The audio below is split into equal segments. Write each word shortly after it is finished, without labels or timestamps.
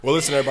Well,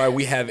 listen, everybody,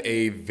 we have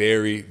a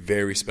very,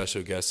 very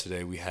special guest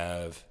today. We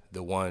have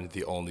the one,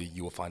 the only.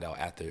 You will find out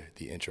after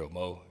the intro.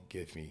 Mo,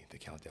 give me the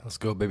countdown. Let's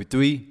go, baby.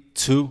 3,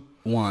 2,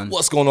 1.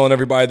 What's going on,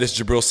 everybody? This is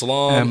Jabril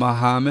Salam. And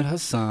Muhammad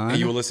Hassan. And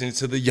you are listening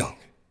to the Young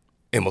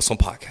and Muslim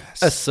Podcast.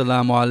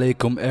 Assalamu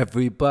alaikum,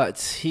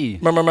 everybody.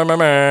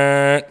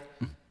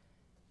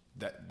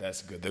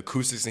 That's good. The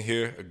acoustics in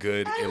here are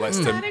good. I It was lets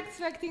not them.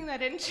 expecting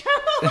that intro.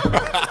 Okay.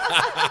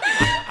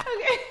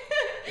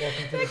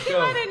 Welcome to That came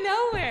out of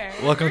nowhere.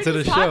 Welcome We to were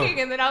the just show.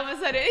 talking, and then all of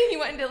a sudden you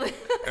went into.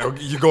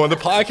 You go on the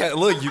podcast.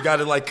 Look, you got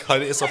to like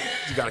cut it.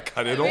 You got to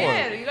cut it on.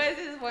 Man, you guys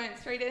just went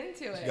straight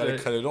into it. You got to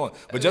cut it on.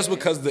 But just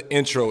because the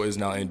intro is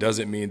now in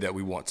doesn't mean that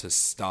we want to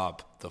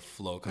stop the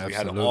flow, because we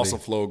had an Absolutely. awesome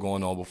flow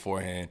going on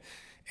beforehand,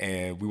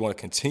 and we want to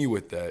continue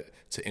with that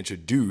to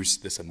introduce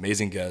this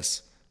amazing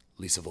guest,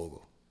 Lisa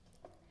Vogel.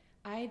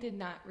 I did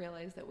not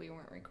realize that we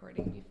weren't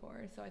recording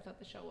before, so I thought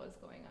the show was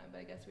going on, but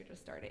I guess we're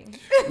just starting.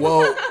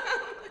 Well,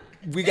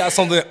 we got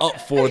something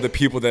up for the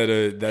people that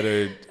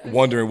are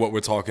wondering what we're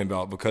talking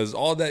about, because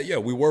all that, yeah,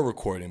 we were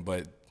recording,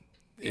 but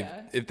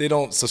if they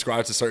don't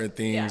subscribe to certain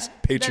things,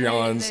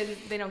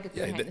 Patreons, they don't get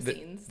the behind the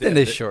scenes. Then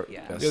they're short.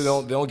 Yeah. Yes. they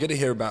don't get to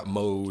hear about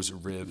Mo's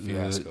rib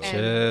fiasco.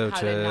 And how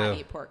to not chill.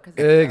 eat pork. 'Cause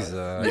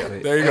Exactly.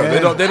 There you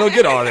go. They don't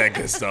get all that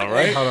good stuff,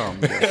 right? Hold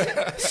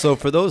on. So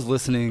for those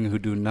listening who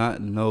do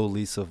not know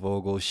Lisa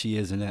Vogel, she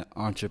is an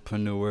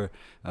entrepreneur,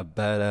 a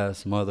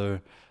badass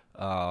mother,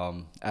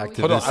 activist,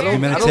 Hold on,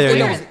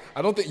 humanitarian.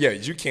 I don't think. Yeah,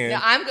 you can.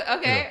 Yeah, I'm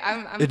okay.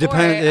 I'm It for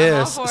depends. it. I'm all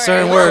Yes, for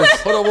certain it. words.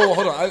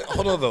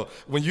 Hold on though.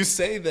 When you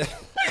say that,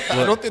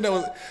 I don't think that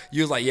was.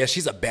 You was like, yeah,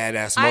 she's a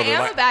badass mother. I am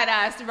like, a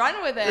badass.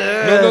 Run with it.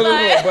 No.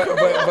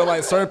 Like- But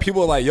like certain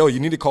people are like, yo, you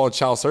need to call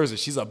child services.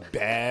 She's a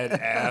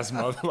badass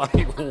mother.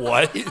 Like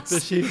what?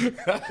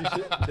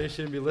 They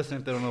shouldn't be listening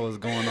if they don't know what's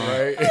going on.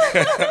 Right?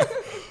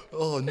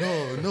 Oh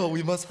no,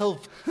 we must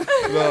help.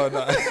 No.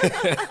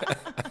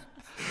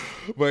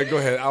 But go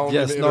ahead. I don't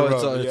Yes, mean to no,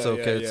 interrupt. it's Yeah,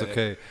 okay, yeah, it's yeah.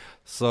 okay.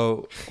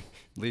 So,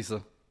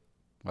 Lisa,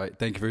 right?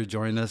 Thank you for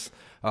joining us.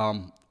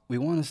 We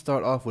want to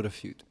start off with a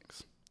few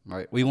things,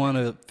 right? We want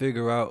to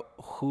figure out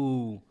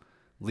who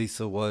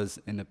Lisa was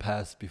in the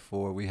past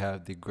before we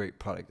have the great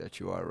product that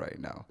you are right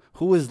now.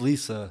 Who is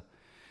Lisa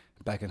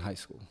back in high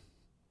school?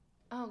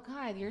 Oh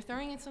God, you're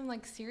throwing in some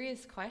like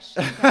serious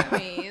questions at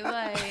me.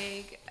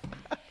 Like,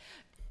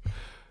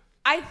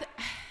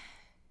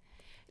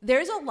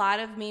 there's a lot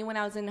of me when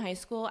I was in high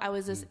school. I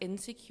was just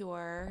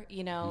insecure,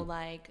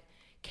 like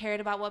cared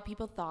about what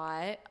people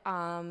thought.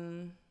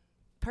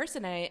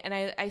 Person, and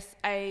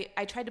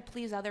I tried to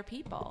please other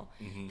people.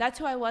 Mm-hmm. That's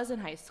who I was in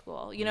high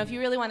school. If you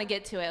really want to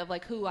get to it, of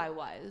like who I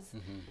was.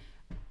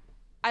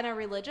 On a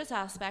religious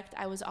aspect,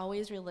 I was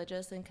always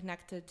religious and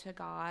connected to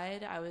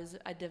God. I was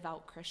a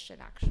devout Christian,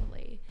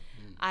 actually.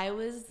 I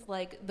was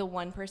like the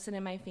one person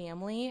in my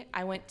family.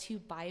 I went to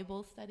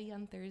Bible study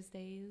on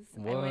Thursdays.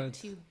 I went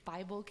to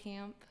Bible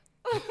camp.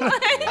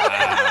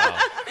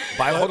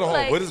 Wow. Hold on.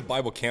 Like- What is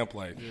Bible camp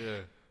like? Yeah.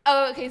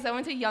 Oh, okay. So I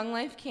went to Young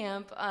Life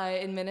Camp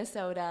in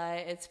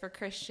Minnesota. It's for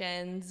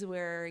Christians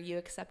where you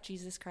accept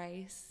Jesus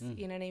Christ.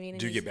 You know what I mean?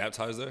 Do you get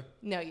baptized there?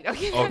 No, you don't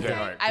get Okay, baptized.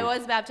 all right, I cool.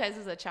 was baptized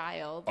as a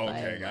child.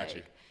 Okay, but, got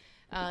you.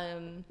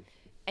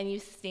 And you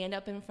stand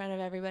up in front of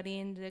everybody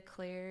and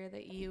declare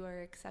that you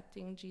are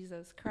accepting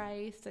Jesus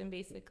Christ. And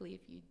basically,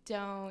 if you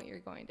don't, you're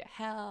going to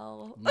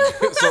hell.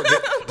 So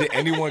did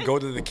anyone go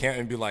to the camp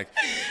and be like,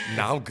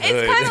 nah, I'm good?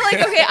 It's kind of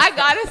like, okay, I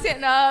gotta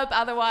stand up,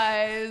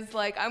 otherwise,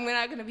 like, I'm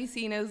not gonna be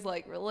seen as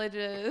like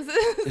religious.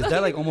 Is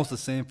that like almost the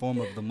same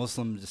form of the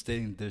Muslim just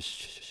stating their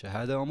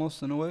shahada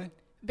almost in a way?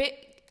 But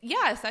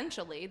yeah,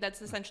 essentially,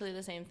 that's essentially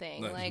the same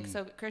thing. Nice. Like,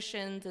 so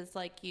Christians, it's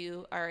like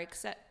you are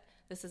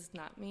This is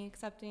not me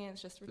accepting it;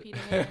 it's just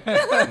repeating it.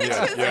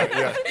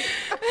 Yeah.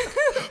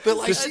 They're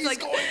like, It's she's like,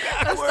 going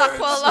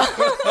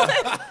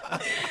backwards.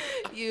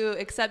 You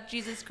accept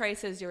Jesus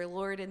Christ as your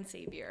Lord and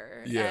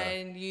Savior, Yeah.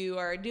 and you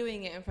are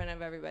doing it in front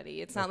of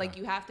everybody. It's not like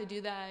you have to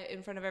do that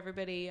in front of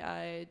everybody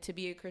to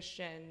be a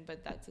Christian,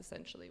 but that's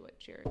essentially what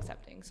you're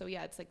accepting. So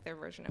yeah, it's like their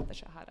version of the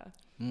Shahada.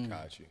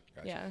 Got you.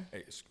 Yeah.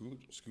 Hey,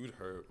 scoot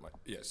her.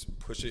 Yes,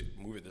 push it,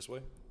 move it this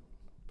way,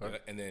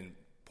 and then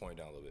point it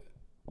down a little bit.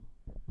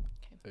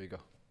 There you go.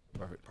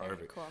 Perfect.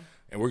 Perfect. Cool.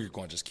 And we're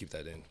going to just keep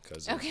that in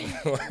because.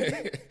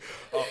 Okay.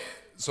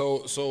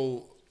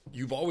 So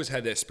you've always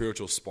had that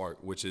spiritual spark,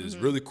 which is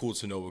really cool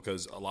to know,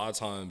 because a lot of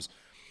times,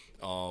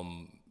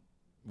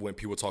 when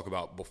people talk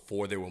about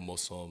before they were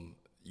Muslim,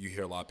 you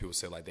hear a lot of people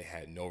say like they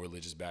had no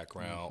religious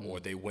background, or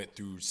they went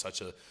through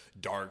such a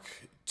dark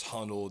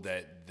tunnel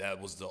that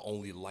was the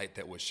only light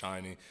that was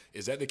shining.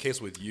 Is that the case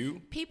with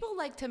you? People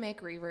like to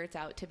make reverts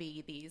out to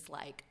be these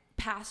like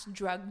past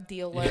drug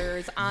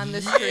dealers on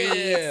the streets.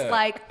 Yeah.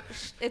 Like,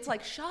 it's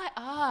like, shut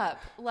up.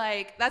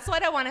 Like, that's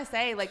what I want to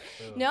say. Like,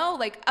 no,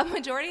 like a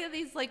majority of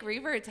these like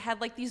reverts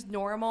had like these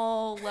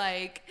normal,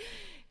 like,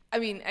 I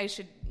mean, I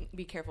should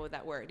be careful with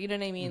that word. You know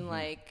what I mean?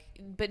 Like,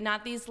 but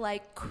not these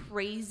like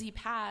crazy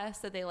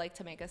pasts that they like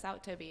to make us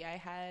out to be.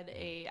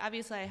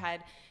 Obviously I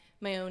had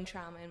my own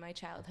trauma in my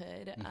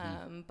childhood,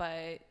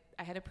 but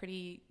I had a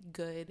pretty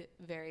good,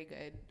 very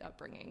good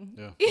upbringing.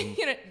 Yeah.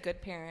 You know,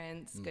 good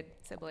parents, good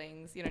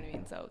siblings. You know what I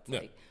mean? So it's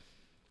like,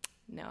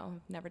 no,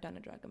 I've never done a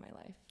drug in my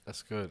life.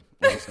 That's good.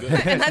 That's good.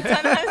 And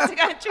that's honestly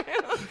not true.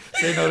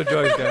 Say no to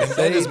drugs, guys.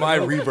 That is my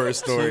reverse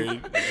story.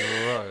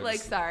 Drugs. Like,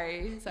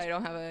 sorry, so I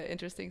don't have an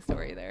interesting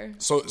story there.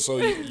 So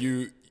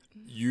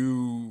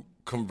you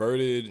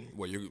converted,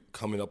 you're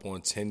coming up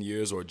on 10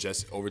 years or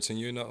just over 10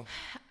 years now?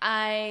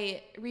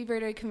 I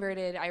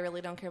converted. I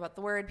really don't care about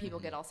the word. People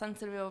get all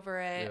sensitive over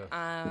it.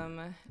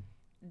 Yeah.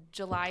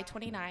 July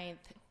 29th,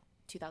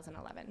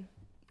 2011.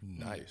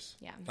 Nice.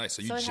 Yeah. Nice.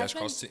 So you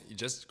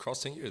just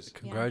crossed 10 years.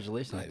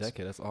 Congratulations, Nice. a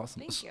decade. That's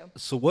awesome. Thank you.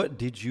 So what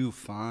did you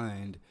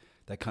find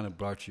that kind of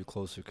brought you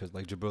closer? Because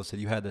like Jabril said,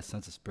 you had that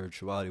sense of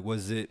spirituality.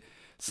 Was it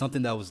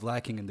something that was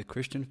lacking in the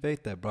Christian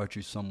faith that brought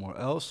you somewhere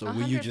else? Or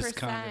were you just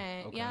kind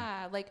of... Okay.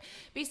 Yeah. Like,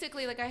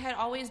 basically, like, I had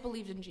always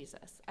believed in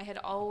Jesus. I had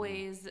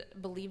always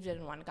believed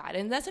in one God.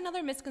 And that's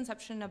another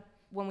misconception of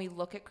when we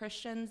look at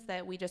Christians,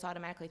 that we just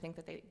automatically think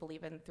that they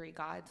believe in three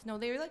gods. No,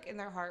 they, like, in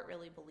their heart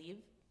really believe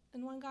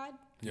in one God.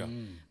 Yeah.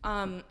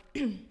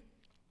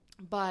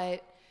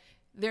 But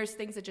there's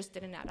things that just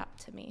didn't add up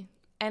to me.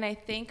 And I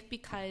think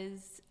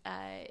because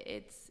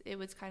it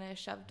was kind of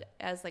shoved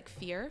as like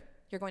fear.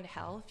 You're going to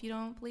hell if you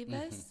don't believe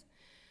this.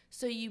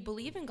 So you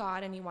believe in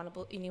God and you want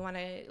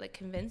to like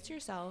convince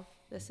yourself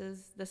this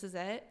is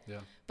it.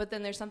 Yeah. But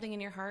then there's something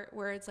in your heart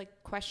where it's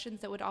like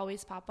questions that would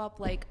always pop up,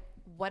 like,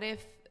 what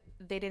if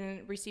they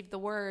didn't receive the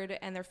word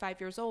and they're 5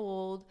 years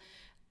old?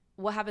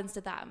 What happens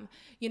to them?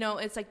 You know,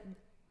 it's like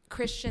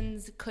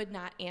Christians could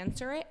not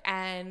answer it,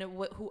 and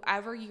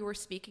whoever you were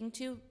speaking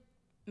to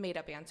made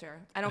up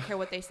answer. I don't care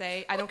what they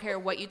say. I don't care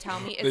what you tell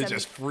me. They're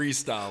just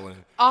freestyling.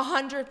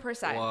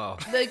 100%. Wow.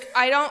 Like,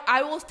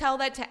 I will tell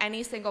that to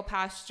any single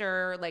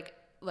pastor, like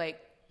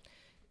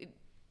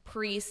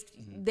priest.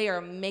 They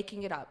are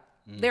making it up.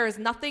 There is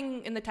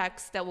nothing in the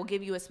text that will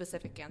give you a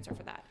specific answer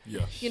for that.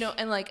 Yeah. You know,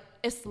 and like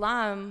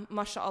Islam,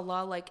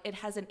 mashallah, like it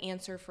has an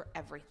answer for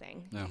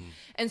everything. Yeah.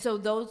 And so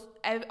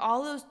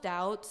all those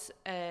doubts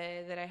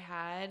that I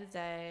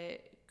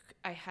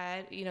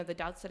had, you know, the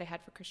doubts that I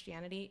had for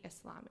Christianity,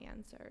 Islam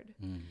answered.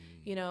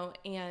 You know,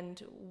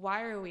 and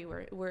why are we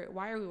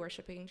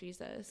worshiping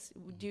Jesus?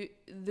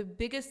 The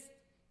biggest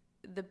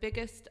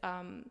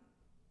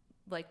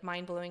like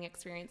mind-blowing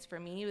experience for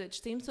me,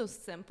 which seems so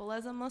simple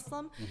as a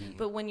Muslim,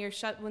 but when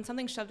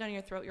something's shoved down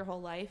your throat your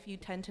whole life, you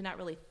tend to not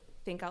really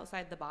think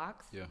outside the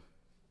box. Yeah.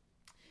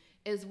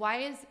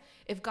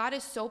 If God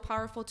is so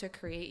powerful to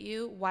create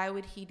you, why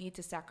would he need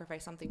to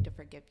sacrifice something to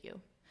forgive you?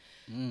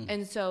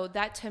 And so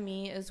that to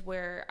me is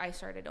where I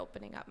started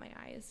opening up my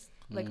eyes.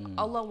 Like,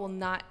 Allah will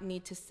not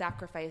need to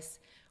sacrifice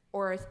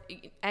or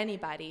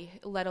anybody,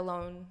 let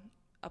alone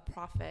a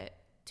prophet,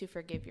 to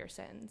forgive your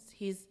sins.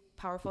 He's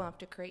powerful enough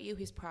to create you.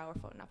 He's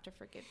powerful enough to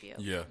forgive you.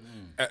 Yeah.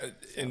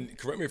 And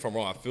correct me if I'm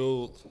wrong.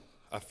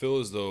 I feel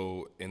as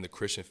though in the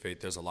Christian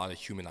faith, there's a lot of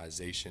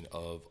humanization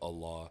of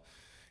Allah,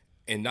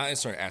 and not in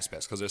certain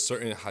aspects, because there's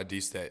certain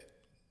hadiths that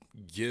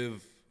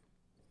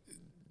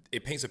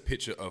it paints a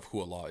picture of who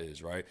Allah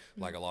is, right?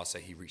 Like Allah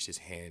said, he reached his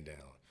hand down.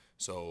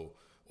 So,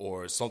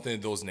 or something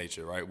of those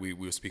nature, right? We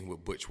were speaking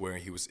with Butch Ware,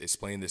 and he was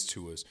explaining this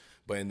to us.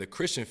 But in the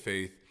Christian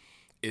faith,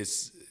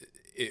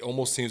 it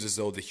almost seems as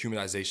though the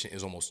humanization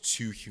is almost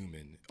too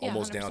human,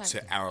 almost 100%. Down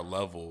to our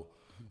level.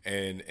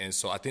 And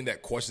so I think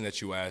that question that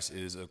you asked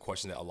is a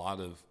question that a lot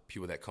of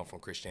people that come from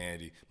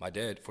Christianity, my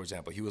dad, for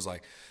example, he was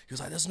like,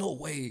 there's no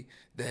way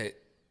that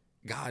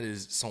God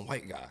is some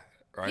white guy,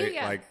 right?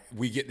 Yeah. Like,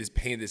 we get this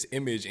this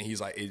image, and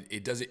he's like,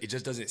 it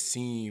just doesn't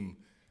seem.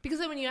 Because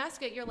then when you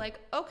ask it, you're like,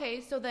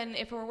 okay, so then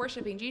if we're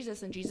worshiping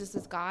Jesus and Jesus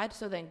is God,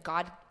 so then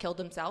God killed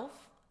himself?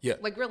 Yeah.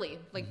 Like, really?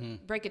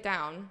 Like, break it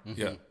down.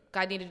 Yeah.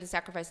 God needed to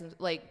sacrifice him.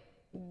 Like,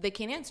 they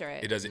can't answer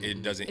it. It doesn't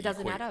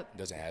add up. It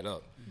doesn't add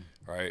up,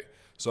 right?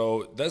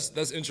 So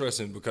that's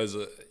interesting because,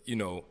 you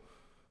know,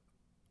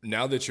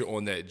 now that you're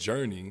on that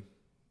journey,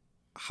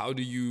 how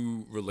do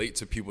you relate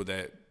to people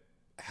that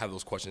have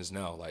those questions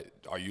now? Like,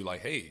 are you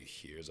like, hey,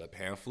 here's a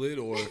pamphlet,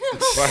 or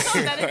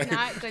that is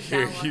not good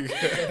dawah.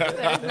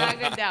 That is not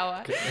good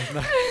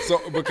dawah.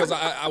 So, because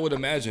I would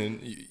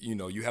imagine, you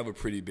know, you have a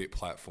pretty big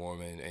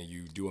platform and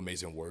you do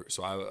amazing work.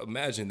 So I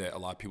imagine that a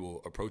lot of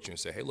people approach you and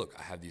say, hey, look,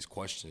 I have these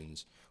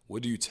questions.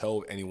 What do you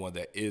tell anyone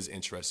that is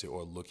interested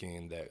or looking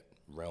in that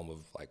realm of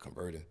like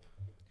converting?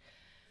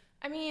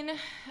 I mean,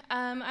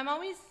 I'm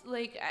always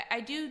like, I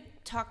do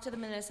talk to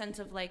them in a sense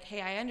of like, hey,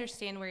 I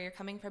understand where you're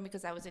coming from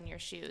because I was in your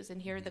shoes, and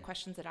here are the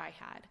questions that I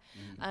had.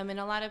 And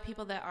a lot of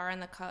people that are on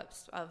the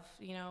cusp of,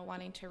 you know,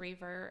 wanting to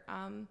revert,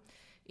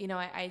 you know,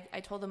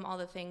 I told them all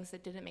the things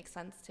that didn't make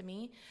sense to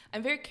me.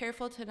 I'm very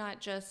careful to not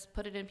just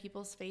put it in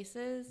people's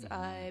faces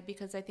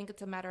because I think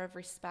it's a matter of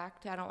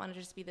respect. I don't want to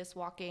just be this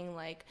walking,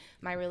 like,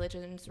 my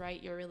religion's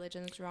right, your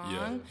religion's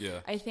wrong. Yeah.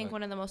 I think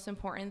one of the most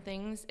important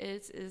things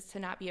is to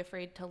not be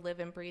afraid to live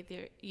and breathe,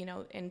 you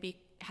know, and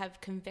have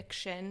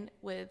conviction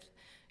with,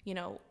 you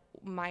know,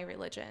 my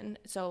religion.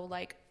 So,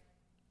 like,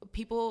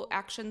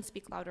 actions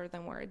speak louder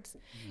than words.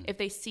 If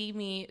they see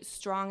me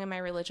strong in my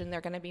religion,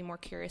 they're going to be more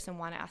curious and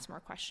want to ask more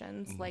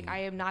questions. Like, I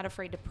am not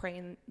afraid to pray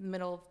in the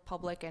middle of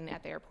public and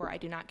at the airport. I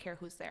do not care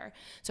who's there.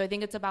 So I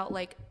think it's about,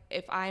 like,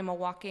 if I'm a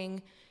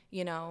walking,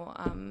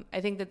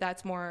 I think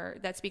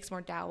that speaks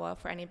more dawah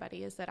for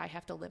anybody, is that I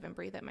have to live and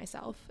breathe it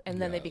myself.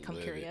 And then they become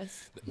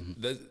curious.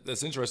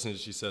 That's interesting that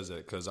she says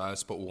that, because I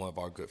spoke with one of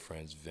our good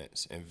friends,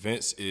 Vince. And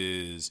Vince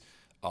is,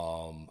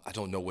 I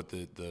don't know what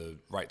the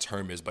right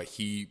term is, but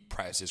he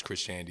practices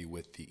Christianity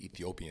with the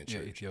Ethiopian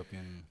church.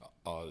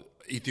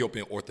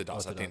 Ethiopian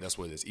Orthodox, I think that's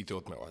what it is,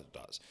 Ethiopian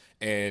Orthodox.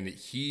 And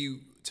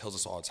he tells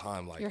us all the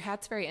time, like... Your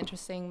hat's very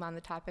interesting on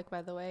the topic,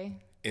 by the way.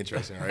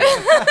 Interesting, right?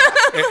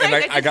 and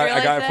I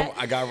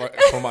got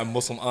it from my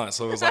Muslim aunt,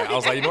 so it was like, I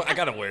was like, I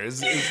gotta wear it.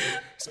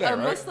 It's better,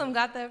 right? Muslim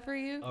got that for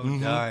you?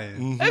 I'm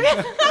dying.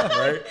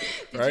 Right?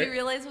 Did you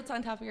realize what's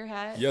on top of your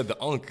hat? Yeah, the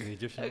Ankh.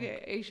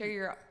 Okay, are you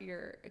sure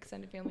your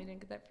extended family didn't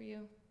get that for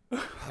you?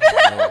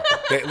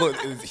 Look,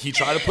 he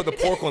tried to put the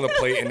pork on the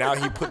plate, and now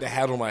he put the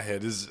hat on my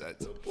head.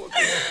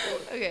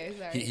 Okay,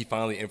 sorry. He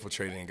finally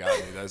infiltrated and got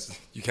me.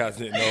 You guys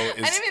didn't know. I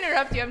didn't mean to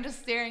interrupt you. I'm just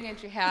staring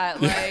at your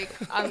hat, like,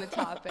 on the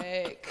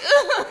topic.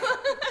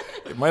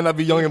 It might not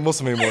be young and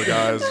Muslim anymore,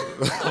 guys.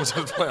 I'm just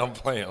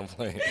playing. I'm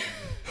playing.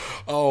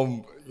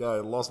 Yeah, I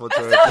lost my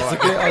train of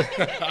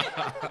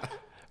thought.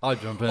 I'll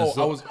jump in. I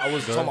was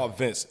talking about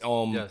Vince.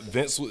 Yes.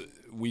 Vince,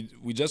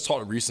 we just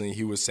talked recently.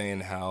 He was saying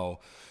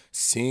how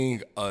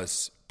seeing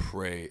us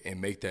pray and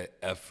make that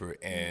effort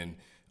and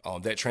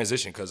that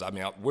transition, because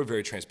we're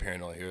very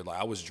transparent on here. Like,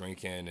 I was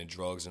drinking and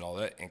drugs and all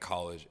that in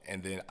college,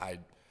 and then I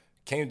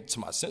came to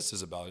my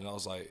senses about it, and I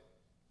was like,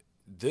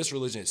 this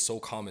religion is so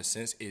common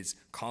sense. It's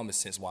common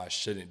sense why I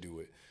shouldn't do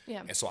it.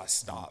 Yeah. And so I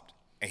stopped,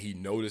 and he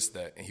noticed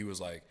that, and he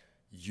was like,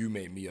 you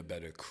made me a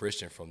better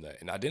Christian from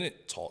that. And I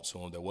didn't talk to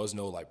him. There was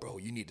no like, bro,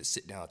 you need to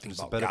sit down and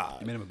think about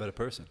God. You made him a better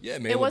person. Yeah,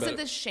 it wasn't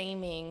the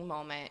shaming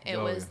moment. It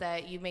was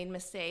that you made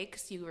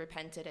mistakes, you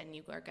repented, and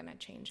you are gonna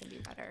change and be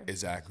better.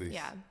 Exactly.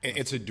 Yeah.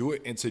 And to do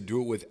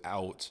it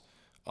without,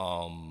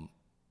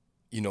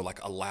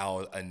 like a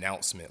loud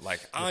announcement, like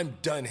I'm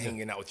done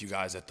hanging out with you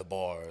guys at the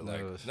bar.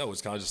 Like, no,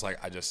 it's kind of just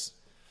like I just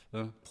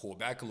pull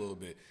back a little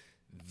bit.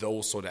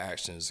 Those sort of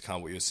actions, kind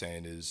of what you're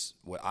saying, is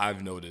what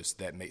I've noticed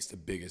that makes the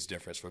biggest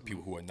difference for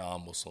people who are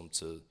non-Muslim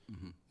to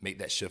make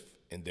that shift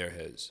in their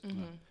heads.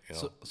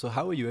 Mm-hmm. So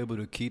how are you able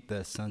to keep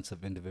that sense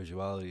of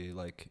individuality?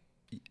 Like,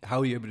 how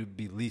are you able to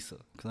be Lisa?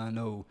 Because I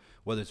know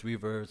whether it's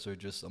reverse or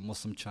just a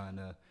Muslim trying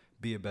to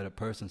be a better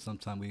person,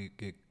 sometimes we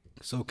get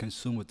so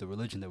consumed with the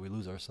religion that we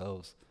lose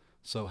ourselves.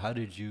 So how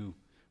did you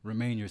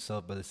remain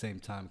yourself, but at the same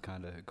time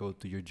kind of go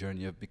through your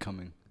journey of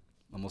becoming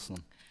a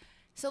Muslim?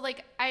 So,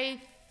 like, I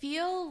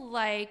feel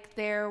like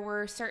there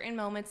were certain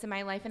moments in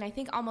my life, and I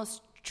think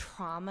almost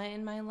trauma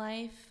in my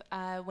life,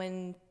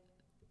 when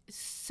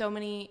so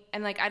many,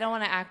 and like, I don't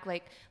want to act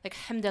like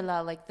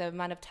alhamdulillah, like the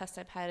amount of tests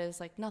I've had is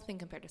like nothing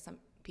compared to some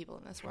people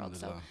in this world.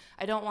 So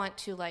I don't want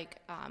to like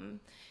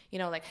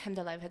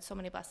alhamdulillah, I've had so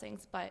many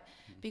blessings, but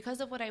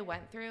because of what I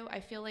went through, I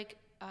feel like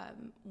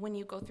when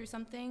you go through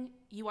something,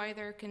 you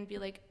either can be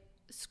like,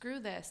 screw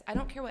this. I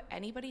don't care what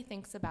anybody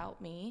thinks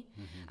about me.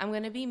 I'm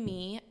going to be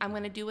me. I'm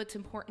going to do what's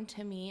important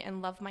to me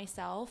and love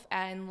myself.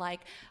 And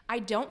like, I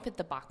don't fit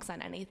the box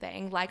on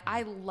anything. Like,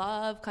 I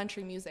love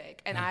country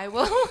music, and I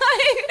will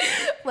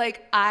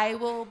I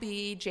will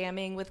be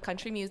jamming with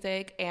country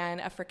music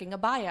and a freaking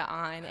abaya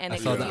on. And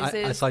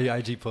I saw your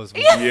IG post.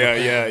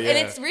 Yeah. And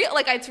it's real.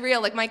 Like, it's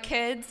real. Like, my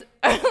kids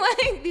are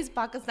like these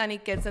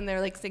Pakistani kids, and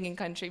they're like singing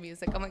country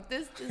music. I'm like,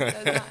 this just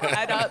does not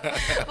add up.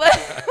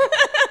 But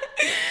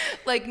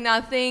like,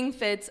 nothing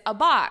fits a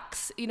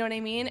box, you know what I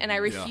mean? And I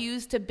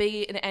refuse to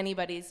be in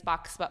anybody's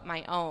box but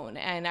my own.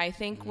 And I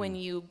think when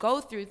you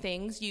go through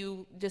things,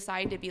 you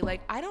decide to be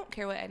like, I don't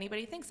care what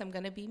anybody thinks, I'm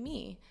going to be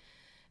me.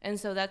 And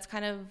so that's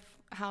kind of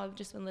how I've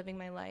just been living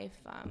my life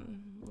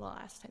the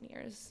last 10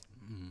 years.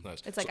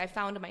 Nice. It's like I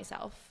found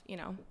myself, you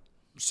know.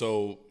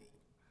 So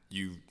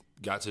you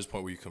got to this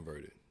point where you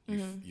converted.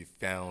 You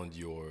found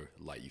your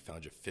light. You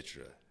found your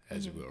fitra,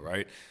 as you will,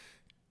 right?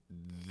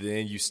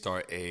 Then you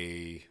start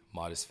a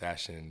modest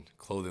fashion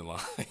clothing line.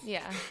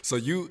 Yeah. So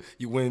you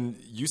when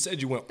you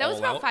said you went that all was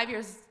about out, 5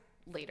 years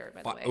later,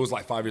 by the way. It was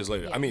like 5 years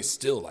later. Yeah. I mean,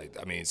 still,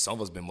 some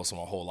of us been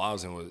Muslim our whole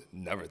lives and would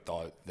never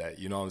thought that,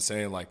 you know what I'm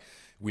saying? Like,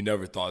 we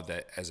never thought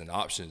that as an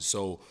option.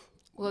 So,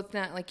 well, it's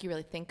not like you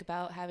really think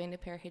about having to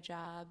pair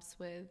hijabs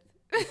with.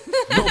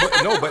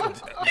 no,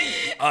 but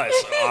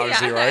us,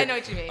 obviously, right? I know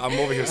what you mean. I'm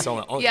over here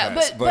selling unk yeah,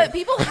 hats, but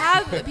people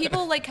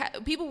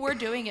people were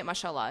doing it,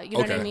 mashallah. You know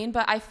what I mean?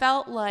 But I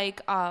felt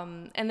like,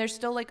 and there's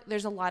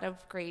a lot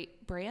of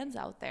great brands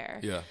out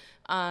there. Yeah.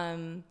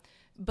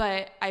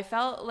 But I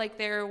felt like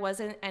there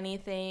wasn't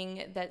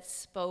anything that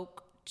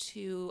spoke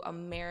to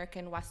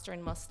American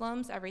Western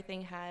Muslims,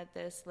 everything had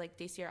this like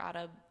Desi or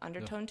Arab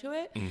undertone to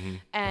it.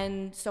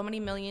 And so many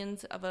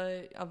millions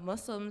of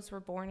Muslims were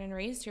born and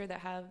raised here that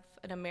have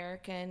an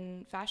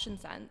American fashion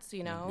sense,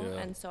 you know?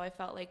 And so I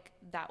felt like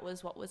that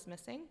was what was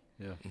missing.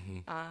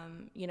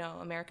 You know,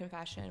 American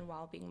fashion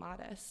while being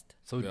modest.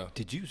 So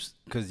did you,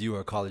 because you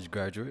were a college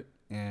graduate,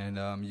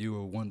 and you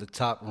were one of the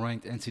top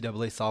ranked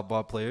NCAA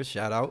softball players.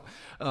 Shout out.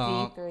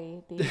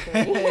 D3.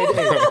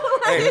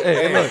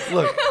 Hey,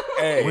 look.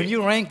 Hey. When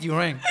you rank, you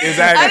rank.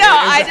 Exactly.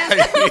 I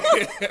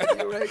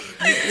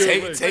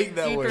know. Take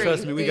that word.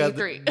 Trust me, we got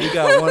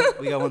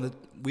one.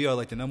 We are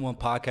like the number one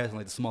podcast in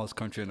like the smallest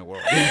country in the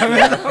world.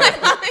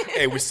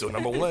 Hey, we're still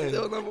number one.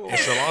 In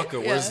Sri Lanka,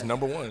 we're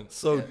number one.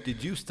 So,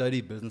 did you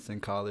study business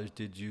in college?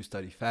 Did you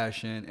study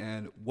fashion?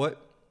 And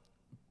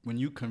when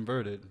you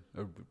converted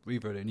or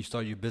reverted and you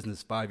started your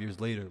business 5 years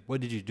later, what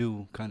did you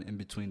do kind of in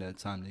between that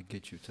time to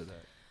get you to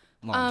that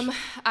launch?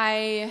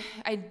 I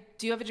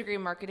do have a degree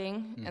in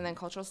marketing and then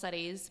cultural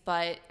studies,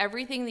 but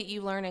everything that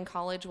you learn in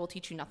college will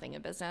teach you nothing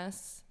in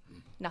business.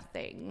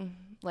 Nothing.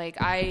 Like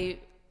I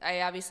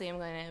obviously am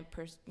going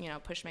to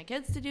push my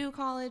kids to do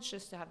college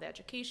just to have the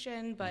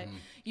education, but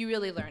you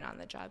really learn on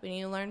the job and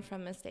you learn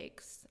from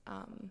mistakes.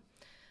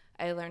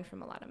 I learned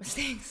from a lot of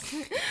mistakes.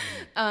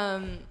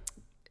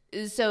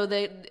 So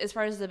as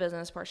far as the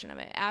business portion of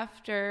it,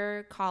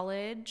 after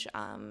college,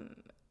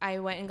 I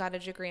went and got a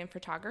degree in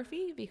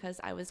photography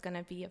because I was going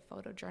to be a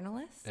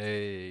photojournalist.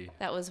 Hey.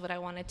 That was what I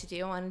wanted to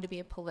do. I wanted to be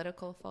a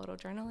political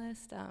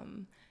photojournalist.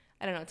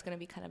 I don't know. It's going to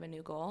be kind of a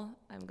new goal.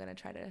 I'm going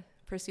to try to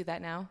pursue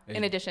that now. Hey,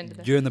 in addition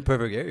to you're in the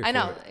perfect area. I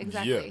know,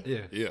 exactly.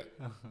 Yeah.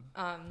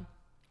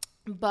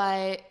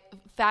 But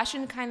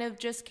fashion kind of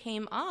just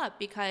came up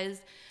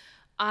because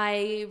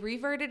I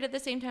reverted at the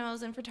same time I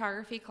was in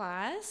photography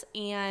class,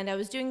 and I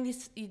was doing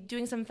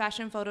some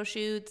fashion photo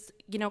shoots,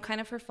 you know,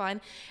 kind of for fun.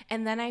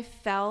 And then I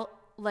felt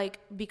like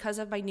because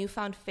of my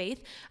newfound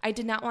faith, I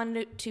did not want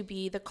it to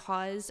be the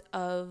cause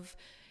of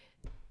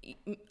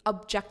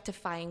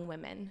objectifying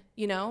women,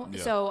 you know?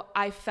 Yeah. So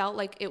I felt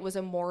like it was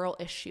a moral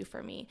issue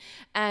for me.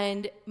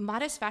 And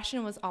modest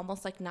fashion was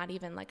almost like not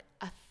even like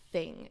a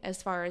thing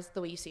as far as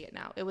the way you see it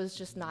now. It was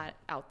just not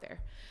out there.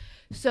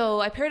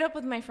 So I paired up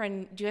with my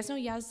friend. Do you guys know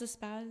Yazda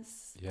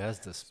Spaz?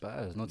 Yazda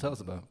Spaz. No, tell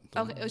us about it.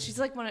 Okay, she's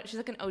like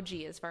an OG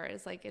as far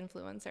as like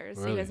influencers. Really?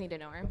 So you guys need to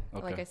know her.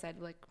 Okay. Like I said,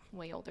 like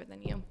way older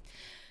than you.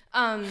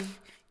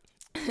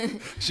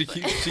 She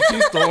keeps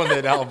throwing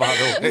that out, by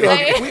the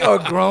way. We are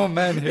grown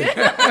men here.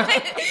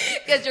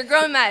 Because you're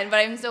grown men, but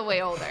I'm still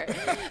way older.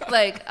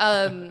 Like,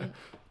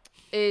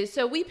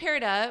 so we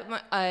paired up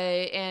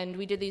and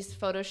we did these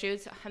photo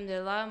shoots.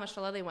 Alhamdulillah,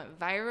 mashallah, they went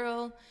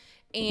viral.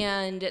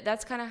 And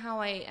that's kind of how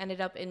I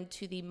ended up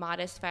into the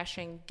modest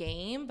fashion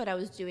game, but I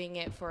was doing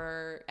it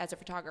as a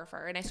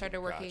photographer. And I started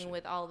working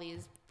with all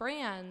these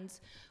brands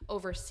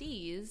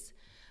overseas.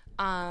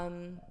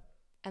 And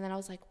then I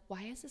was like,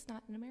 why is this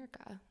not in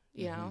America?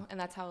 You know? And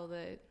that's how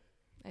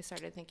I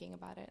started thinking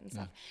about it and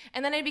stuff.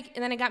 And then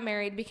I got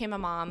married, became a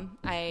mom.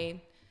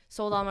 I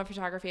sold all my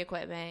photography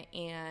equipment,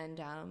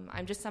 and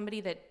I'm just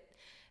somebody that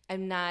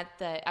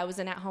I was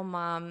an at-home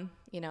mom,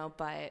 you know,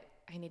 but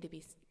I need to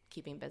be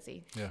keeping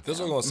busy. Yeah. That's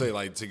what I'm going to say.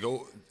 Like,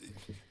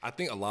 I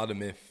think a lot of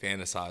men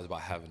fantasize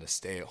about having a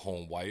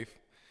stay-at-home wife,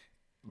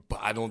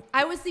 but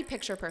I was the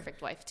picture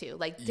perfect wife too.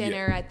 Like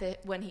dinner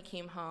when he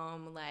came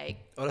home, like.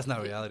 Oh, that's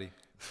not reality.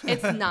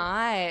 It's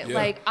not.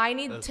 Like, I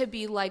need to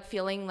be like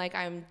feeling like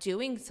I'm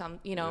doing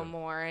some, you know,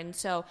 more. And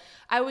so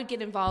I would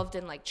get involved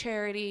in like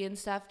charity and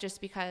stuff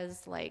just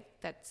because like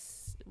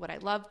that's what I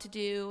love to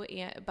do.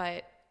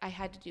 But I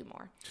had to do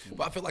more.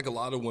 But I feel like a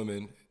lot of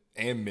women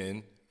and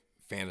men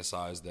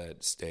fantasize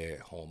that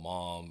stay-at-home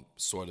mom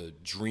sort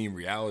of dream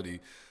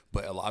reality,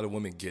 but a lot of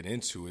women get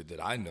into it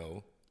that I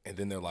know, and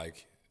then they're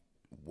like,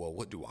 well,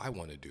 what do I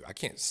want to do? I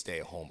can't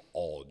stay at home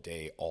all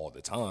day, all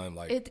the time.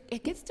 Like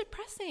it gets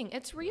depressing.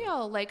 It's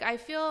real. Like I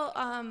feel,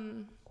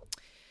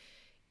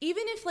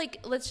 even if like,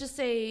 let's just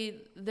say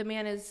the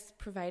man is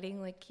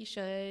providing like he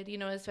should, you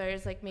know, as far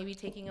as like maybe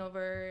taking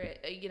over,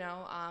 you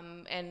know,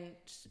 and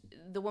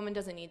the woman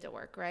doesn't need to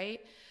work,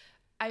 right?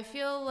 I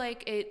feel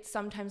like it's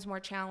sometimes more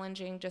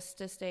challenging just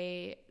to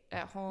stay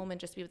at home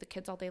and just be with the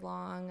kids all day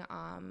long.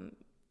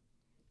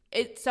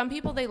 Some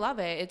people, they love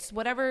it. It's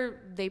whatever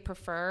they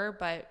prefer,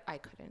 but I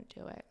couldn't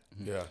do it.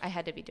 Yeah, I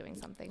had to be doing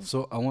something.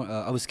 So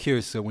I was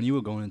curious. So when you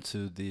were going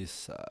into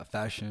this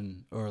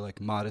fashion or like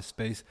modest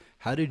space,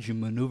 how did you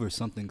maneuver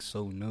something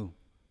so new?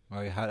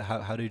 Right?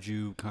 How did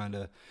you kind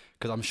of?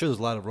 Because I'm sure there's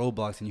a lot of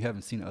roadblocks, and you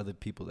haven't seen other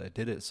people that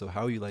did it. So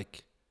how are you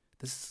like?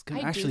 This can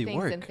actually work. I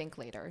do things and think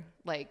later,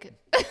 like.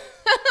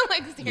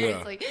 Like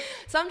seriously,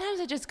 sometimes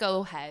I just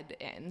go head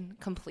in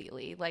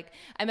completely. Like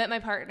I met my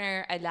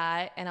partner a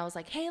lot, and I was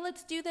like, "Hey,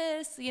 let's do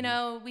this." You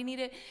know, we need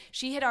it.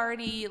 She had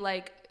already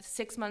like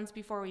 6 months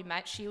before we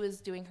met. She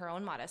was doing her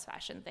own modest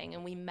fashion thing,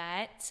 and we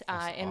met in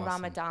awesome.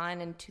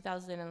 Ramadan in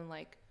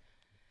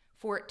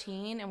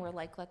 2014, and we're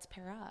like, "Let's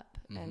pair up,"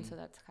 and so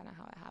that's kind of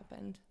how it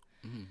happened.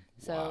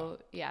 So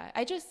yeah,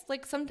 I just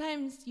like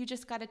sometimes you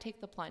just got to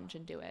take the plunge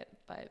and do it,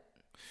 but.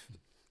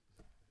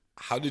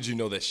 How did you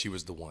know that she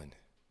was the one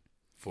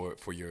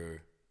for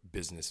your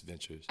business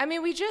ventures? I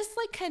mean, we just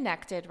like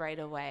connected right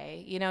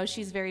away. You know,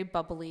 she's very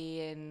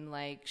bubbly and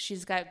like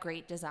she's got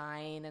great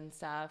design and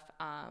stuff.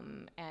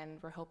 And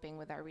we're hoping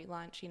with our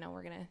relaunch, you know,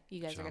 you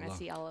guys are gonna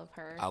see all of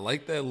her. I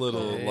like that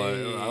little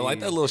I like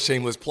that little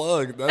shameless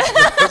plug. That's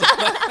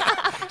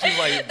she's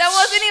like, that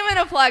wasn't even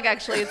a plug,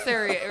 actually. It's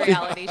the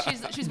reality.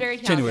 She's very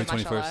talented, January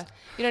 21st. mashallah.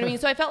 You know what I mean?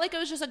 So I felt like it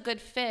was just a good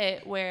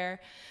fit where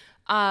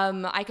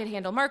I could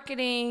handle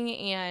marketing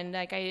and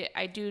like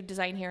I do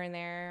design here and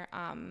there.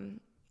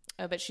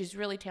 But she's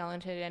really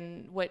talented,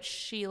 and what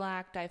she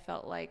lacked, I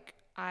felt like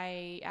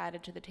I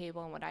added to the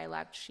table, and what I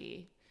lacked,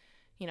 she,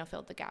 you know,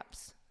 filled the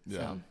gaps.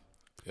 Yeah.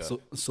 So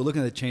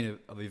looking at the chain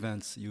of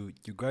events, you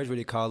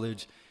graduated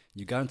college,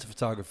 you got into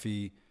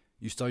photography,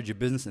 you started your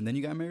business, and then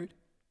you got married?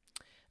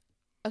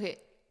 Okay,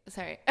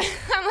 sorry.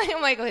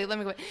 I'm like, okay, let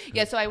me go.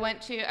 Yeah, so I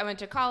went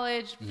to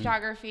college,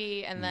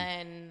 photography, and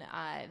then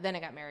I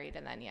got married,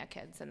 and then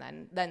kids, and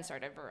then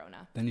started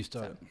Verona. Then you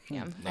started. So,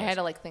 yeah, Nice. I had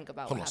to like think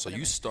about. Hold on. So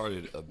you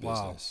started a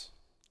business.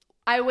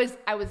 I was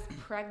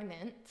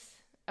pregnant.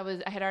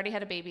 I had already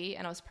had a baby,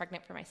 and I was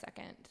pregnant for my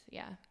second.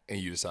 Yeah. And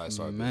you decided to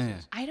start a Man.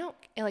 business.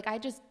 I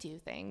just do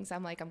things.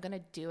 I'm like, I'm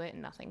gonna do it,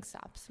 and nothing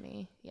stops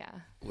me. Yeah.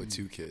 With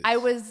 2 kids. I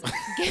was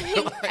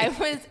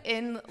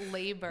in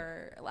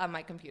labor on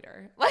my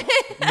computer.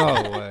 No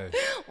way.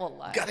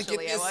 Well, Gotta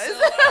actually, get I this.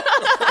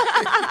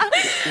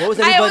 was. What was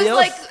everybody else?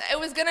 Like, it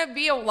was gonna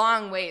be a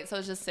long wait, so I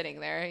was just sitting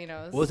there, you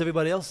know. What was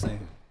everybody else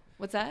saying?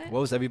 What's that? What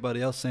was everybody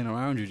else saying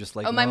around you? Just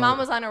like, my no. mom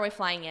was on her way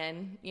flying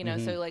in, you know,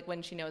 so like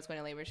when she knew I was going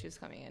to labor, she was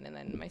coming in, and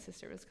then my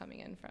sister was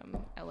coming in from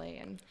LA,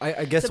 and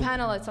I guess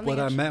SubhanAllah, what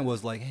I meant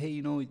was like, hey,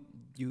 you know,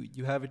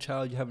 you have a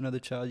child, you have another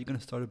child, you're gonna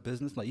start a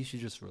business, like you should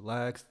just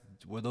relax.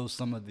 Were those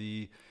some of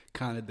the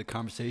kind of the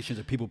conversations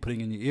that people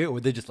putting in your ear, or were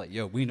they just like,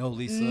 yo, we know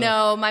Lisa?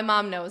 No, my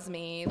mom knows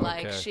me.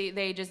 Like Okay.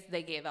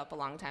 they gave up a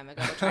long time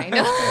ago trying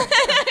to.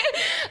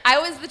 I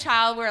was the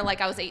child where like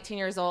I was 18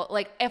 years old.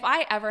 Like if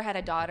I ever had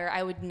a daughter,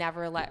 I would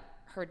never let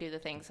her do the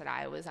things that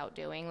I was out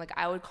doing. Like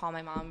I would call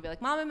my mom and be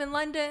like, Mom, I'm in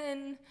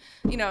London.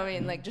 You know what I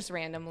mean? Like just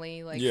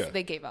randomly, like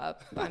they gave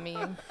up. I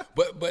mean,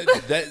 but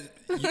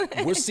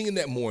we're seeing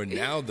that more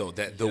now though,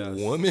 that the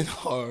women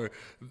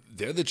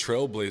they're the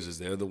trailblazers.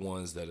 They're the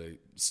ones that are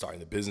starting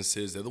the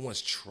businesses. They're the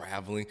ones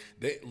traveling.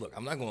 Look,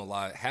 I'm not going to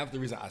lie. Half the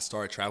reason I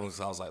started traveling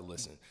is I was like,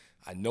 listen,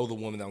 I know the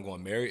woman that I'm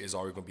going to marry is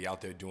already going to be out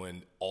there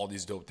doing all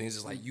these dope things.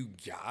 It's like, you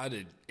got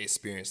to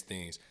experience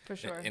things. For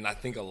sure. And I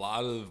think a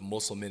lot of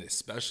Muslim men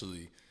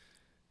especially,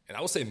 and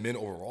I would say men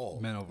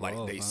overall, like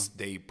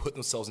they put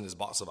themselves in this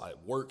box of like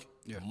work,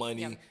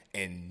 money,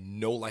 and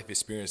no life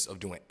experience of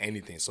doing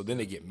anything. So then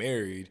they get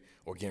married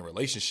or get in a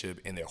relationship,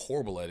 and they're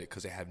horrible at it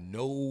because they have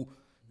no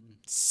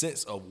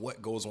sense of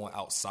what goes on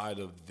outside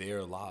of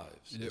their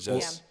lives.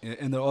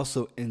 And they're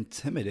also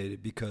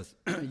intimidated because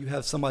you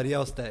have somebody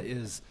else that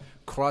is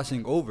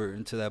crossing over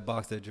into that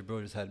box that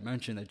Jabril just had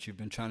mentioned that you've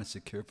been trying to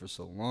secure for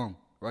so long,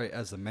 right,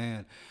 as a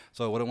man.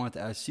 So what I wanted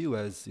to ask you,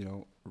 as you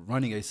know,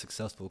 running a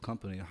successful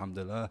company,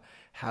 alhamdulillah,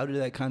 how did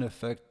that kind of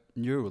affect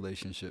your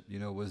relationship? You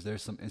know, was there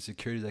some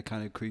insecurity that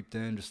kind of creeped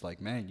in, just like,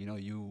 man, you know,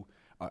 you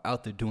are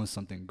out there doing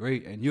something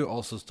great and you're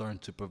also starting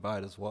to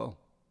provide as well?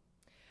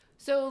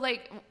 So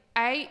like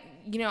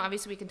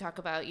obviously we can talk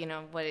about, you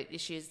know, what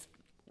issues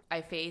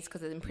I face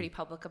because I'm pretty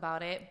public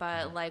about it.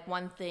 But like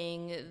one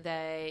thing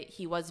that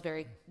he was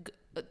very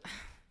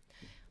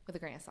with a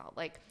grain of salt,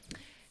 like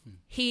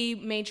he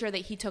made sure that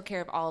he took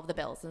care of all of the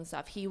bills and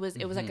stuff. It was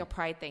like a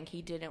pride thing.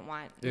 He didn't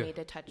want me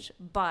to touch.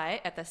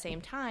 But at the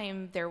same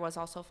time, there was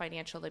also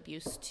financial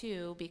abuse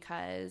too,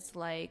 because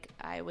like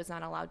I was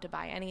not allowed to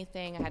buy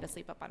anything. I had to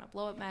sleep up on a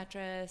blow up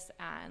mattress,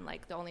 and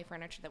like the only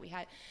furniture that we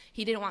had,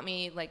 he didn't want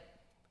me like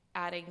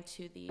adding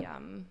to the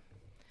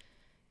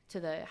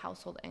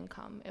household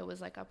income. It was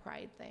like a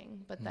pride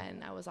thing. But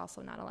then I was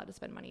also not allowed to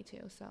spend money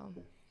too. So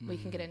we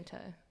can get into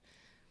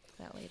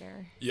that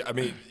later. Yeah, I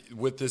mean,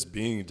 with this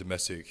being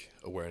Domestic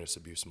Awareness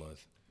Abuse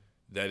Month,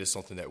 that is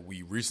something that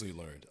we recently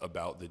learned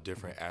about the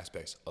different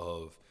aspects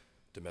of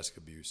domestic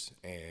abuse,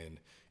 and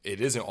it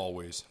isn't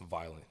always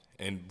violent.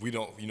 And we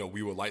don't, you know,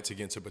 we would like to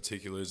get into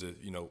particulars,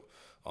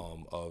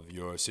 of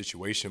your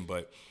situation,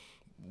 but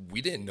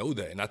we didn't know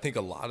that. And I think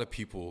a lot of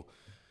people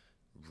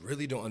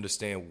really don't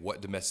understand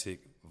what domestic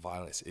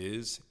violence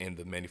is and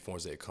the many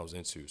forms that it comes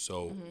into.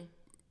 So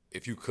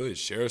if you could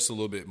share us a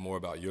little bit more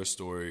about your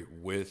story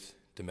with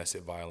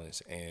domestic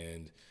violence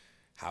and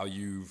how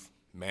you've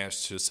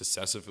managed to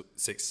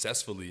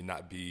successfully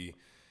not be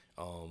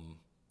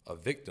a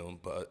victim,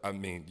 but I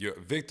mean, you're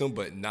a victim,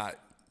 but not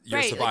you're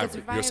a survivor.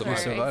 Like You're a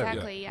survivor.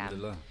 Exactly,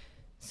 yeah.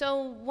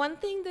 So one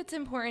thing that's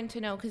important to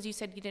know, because you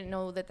said you didn't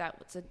know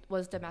that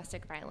was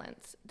domestic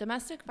violence.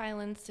 Domestic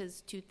violence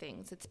is two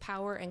things. It's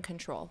power and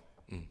control.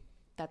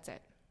 That's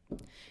it.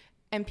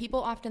 And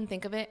people often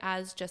think of it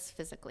as just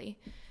physically.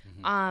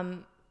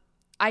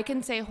 I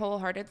can say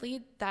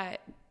wholeheartedly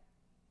that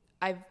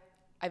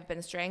I've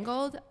been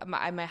strangled.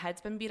 My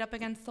head's been beat up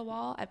against the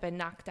wall. I've been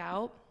knocked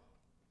out.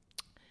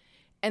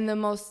 And the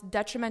most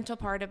detrimental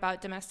part about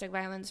domestic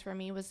violence for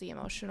me was the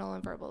emotional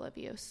and verbal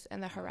abuse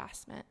and the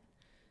harassment.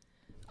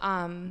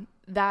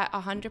 That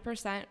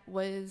 100%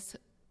 was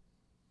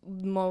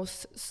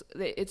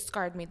it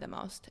scarred me the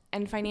most.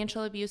 And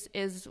financial abuse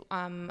is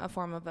a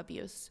form of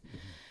abuse.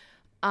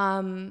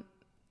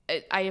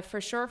 I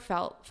for sure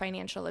felt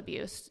financial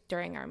abuse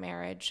during our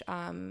marriage.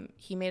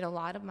 He made a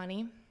lot of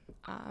money.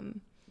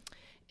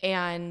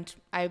 And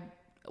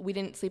we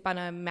didn't sleep on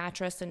a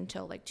mattress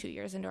until like 2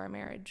 years into our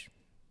marriage.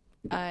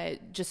 I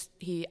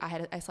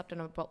slept in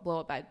a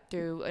blow-up bed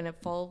in a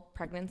full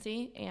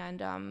pregnancy,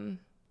 and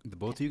the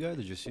both of you guys,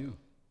 or just you?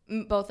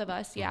 Both of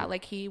us, yeah.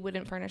 Like, he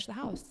wouldn't furnish the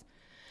house.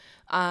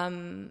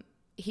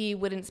 He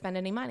wouldn't spend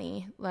any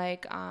money.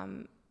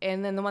 And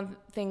then the one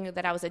thing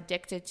that I was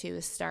addicted to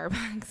is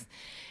Starbucks.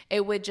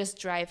 It would just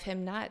drive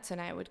him nuts,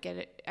 and I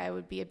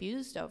would be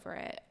abused over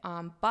it.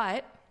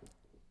 But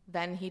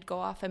then he'd go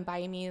off and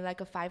buy me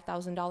like a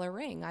 $5,000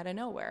 ring out of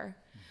nowhere.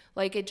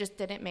 Like, it just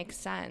didn't make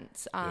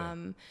sense.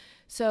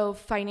 So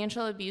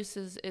financial abuse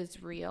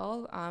is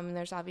real.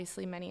 There's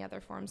obviously many other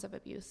forms of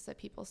abuse that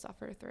people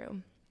suffer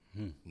through.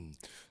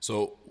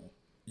 So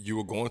you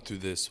were going through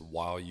this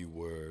while you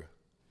were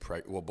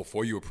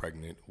before you were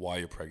pregnant, while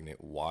you're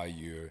pregnant, while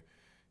you're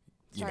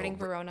starting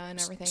Verona and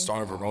everything.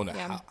 Starting Verona.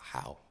 Yeah.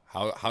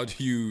 How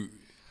do you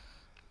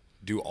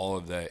do all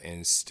of that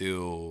and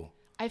still?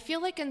 I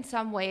feel like in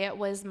some way it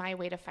was my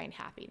way to find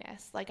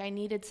happiness. Like, I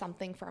needed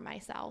something for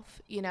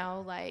myself,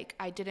 like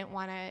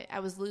I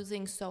was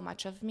losing so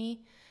much of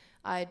me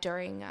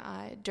during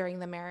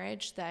the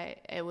marriage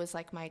that it was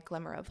like my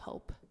glimmer of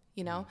hope,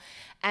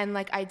 and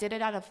like I did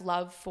it out of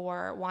love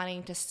for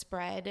wanting to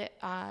spread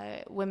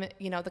women,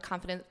 the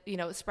confidence,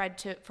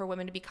 for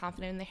women to be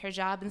confident in the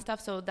hijab and stuff.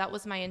 So that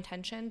was my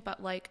intention.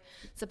 But like,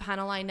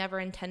 subhanAllah, I never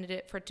intended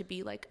it for it to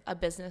be like a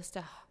business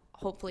to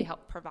hopefully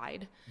help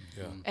provide.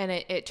 Yeah. And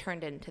it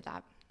turned into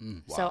that.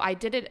 Wow. So I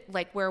did it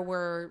like where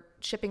we're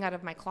shipping out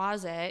of my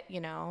closet,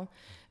 and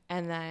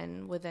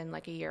then within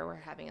like a year we're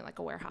having it like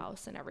a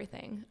warehouse and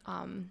everything.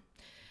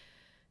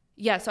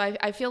 So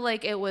I feel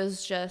like it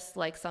was just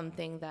like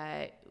something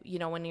that,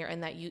 when you're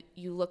in that,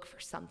 you look for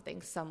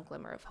something, some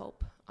glimmer of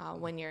hope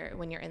when you're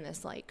in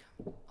this like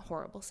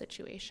horrible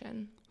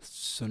situation.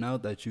 So now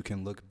that you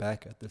can look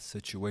back at this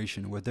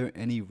situation, were there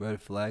any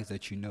red flags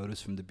that you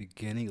noticed from the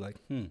beginning? Like,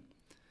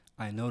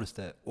 I noticed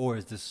that. Or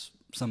is this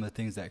some of the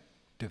things that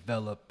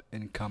develop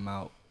and come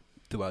out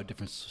throughout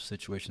different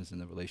situations in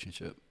the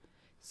relationship?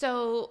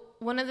 So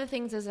one of the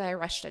things is I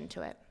rushed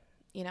into it.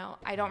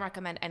 I don't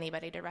recommend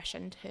anybody to rush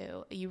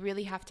into. You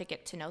really have to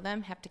get to know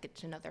them, have to get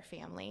to know their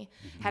family.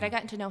 Mm-hmm. Had I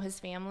gotten to know his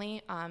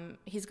family,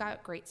 he's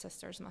got great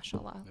sisters,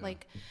 mashallah. Yeah.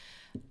 Like,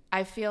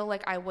 I feel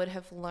like I would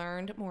have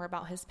learned more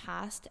about his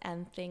past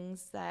and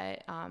things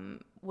that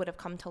would have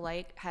come to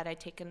light had I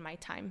taken my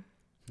time.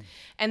 Mm-hmm.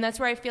 And that's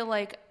where I feel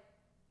like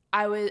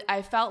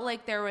I felt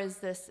like there was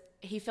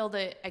he filled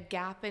a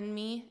gap in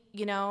me,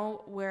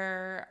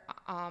 where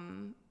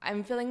I'm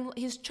feeling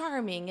he's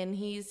charming and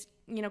he's,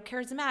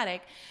 charismatic.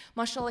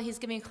 Mashallah, he's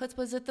giving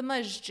khutbahs at the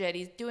masjid.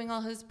 He's doing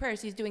all his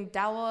prayers. He's doing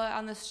dawah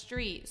on the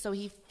street. So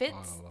he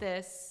fits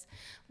this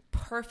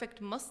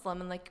perfect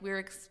Muslim. And like we were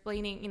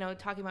explaining,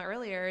 talking about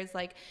earlier, is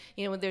like,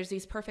 there's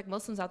these perfect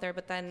Muslims out there,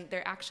 but then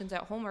their actions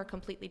at home are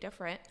completely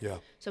different. Yeah.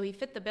 So he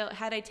fit the bill.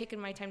 Had I taken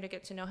my time to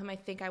get to know him, I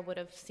think I would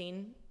have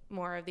seen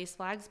more of these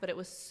flags, but it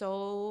was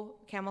so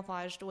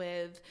camouflaged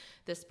with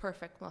this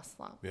perfect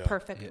Muslim,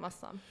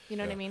 Muslim. You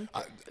know what I mean?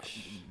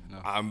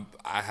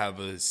 I have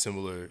a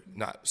similar,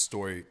 not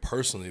story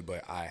personally,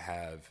 but I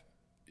have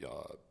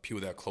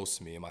people that are close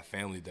to me in my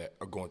family that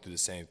are going through the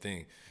same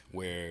thing,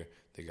 where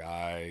the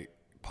guy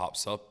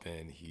pops up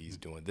and he's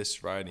doing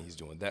this right and he's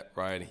doing that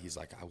right, and he's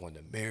like, I want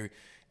to marry,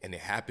 and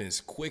it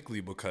happens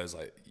quickly because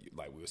like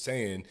we were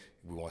saying,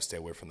 we want to stay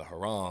away from the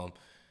haram.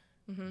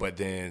 Mm-hmm. But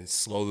then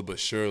slowly but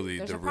surely,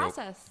 there's a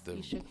process.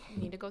 You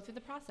need to go through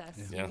the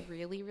process. Yeah. You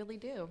really, really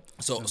do.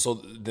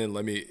 So then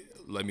let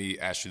me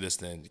ask you this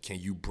then. Can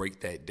you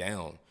break that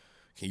down?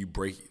 Can you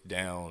break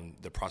down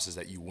the process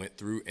that you went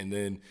through? And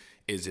then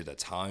is it a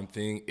time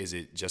thing? Is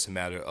it just a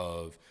matter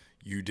of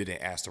you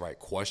didn't ask the right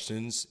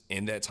questions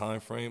in that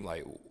time frame?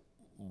 Like,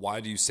 why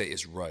do you say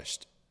it's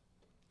rushed?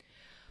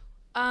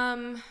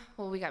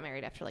 Well, we got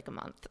married after like a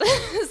month. So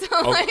there's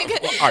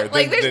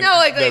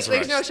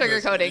no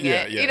sugarcoating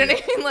it. You know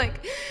what I mean?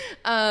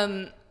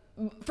 Like,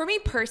 for me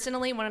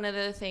personally, one of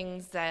the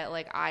things that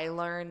like I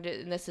learned,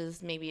 and this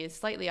is maybe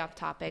slightly off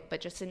topic,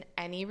 but just in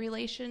any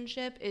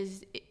relationship,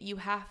 is you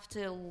have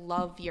to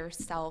love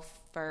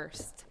yourself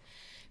first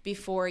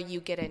before you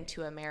get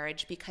into a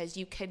marriage, because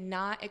you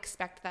cannot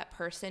expect that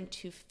person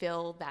to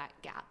fill that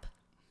gap.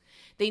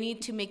 They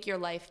need to make your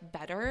life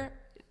better.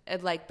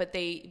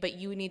 But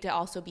you need to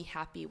also be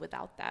happy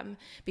without them,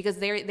 because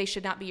they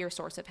should not be your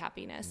source of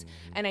happiness.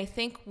 Mm-hmm. And I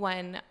think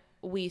when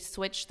we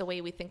switch the way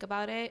we think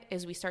about it,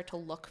 is we start to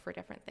look for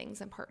different things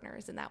in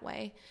partners in that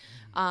way.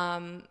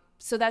 Mm-hmm.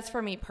 So that's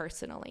for me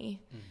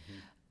personally.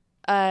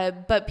 Mm-hmm.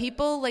 But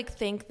people like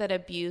think that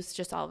abuse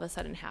just all of a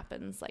sudden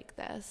happens like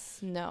this.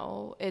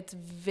 No, it's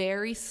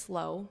very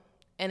slow.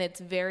 and it's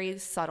very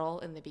subtle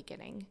in the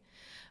beginning.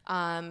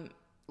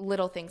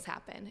 Little things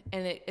happen,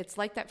 and it's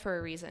like that for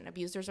a reason.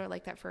 Abusers are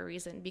like that for a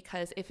reason,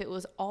 because if it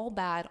was all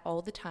bad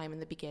all the time in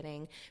the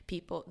beginning,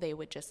 they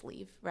would just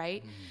leave,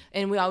 right?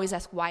 And we always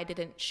ask, why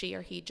didn't she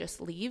or he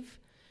just leave?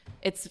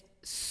 It's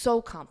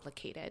so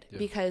complicated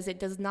because it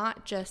does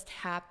not just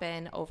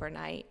happen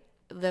overnight.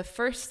 The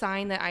first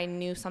sign that I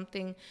knew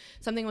something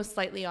was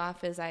slightly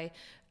off is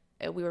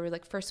we were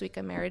like first week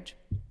of marriage.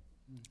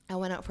 I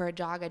went out for a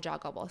jog. I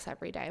jog almost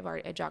every day.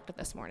 I jogged it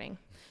this morning,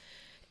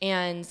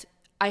 and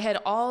I had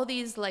all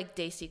these like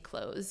Dynasty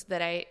clothes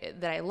that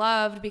I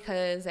loved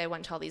because I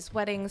went to all these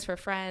weddings for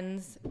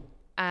friends,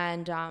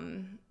 and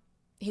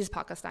he's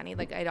Pakistani.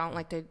 Like I don't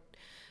like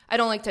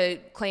to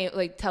claim,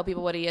 like, tell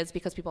people what he is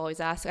because people always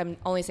ask. I'm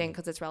only saying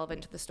because it's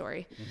relevant to the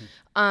story.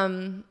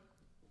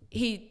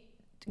 He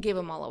gave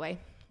them all away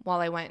while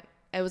I went.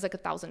 It was like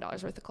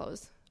 $1,000 worth of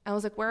clothes. I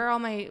was like, where are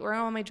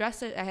all my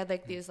dresses? I had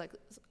like these like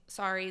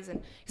saris,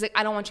 and he's like,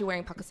 I don't want you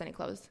wearing Pakistani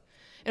clothes.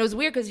 And it was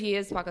weird because he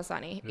is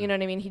Pakistani. You know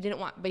what I mean? He didn't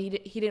want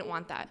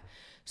that.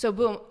 So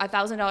boom,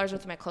 $1,000 worth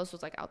of my clothes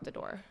was like out the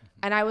door.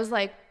 And I was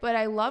like, but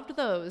I loved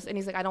those. And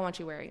he's like, I don't want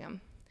you wearing them.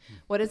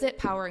 What is it?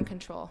 Power and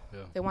control.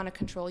 Yeah. They want to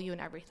control you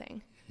and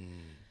everything.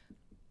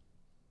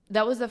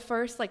 That was the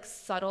first like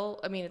subtle,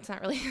 I mean, it's not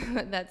really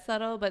that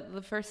subtle, but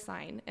the first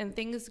sign. And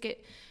things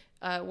get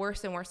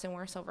worse and worse and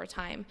worse over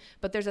time.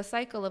 But there's a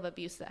cycle of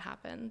abuse that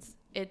happens.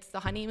 It's the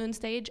honeymoon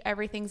stage.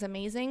 Everything's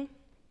amazing.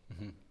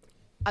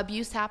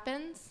 Abuse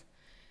happens.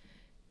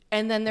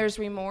 And then there's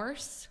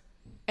remorse.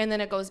 And then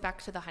it goes back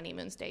to the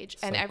honeymoon stage.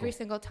 Cycle. And every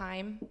single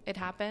time it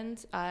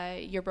happens,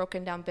 you're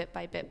broken down bit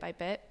by bit by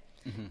bit.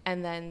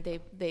 And then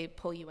they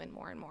pull you in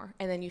more and more.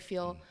 And then you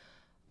feel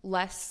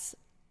less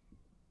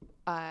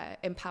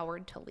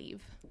empowered to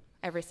leave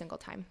every single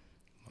time.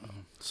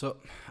 So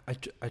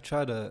I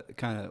try to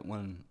kind of,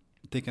 when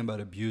thinking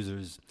about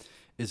abusers,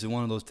 is it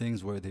one of those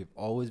things where they've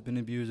always been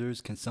abusers?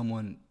 Can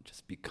someone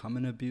just become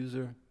an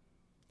abuser?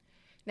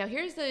 Now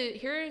here's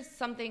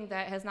something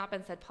that has not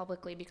been said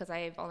publicly because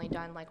I've only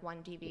done like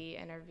one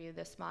TV interview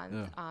this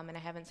month, and I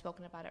haven't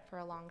spoken about it for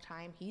a long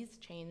time. He's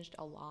changed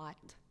a lot,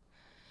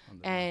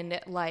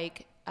 and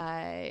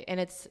and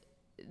it's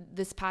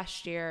this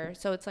past year.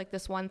 So it's like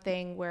this one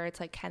thing where it's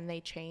like, can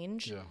they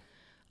change?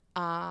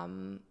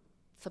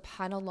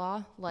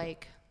 Subhanallah,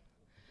 like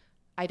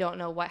I don't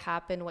know what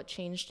happened, what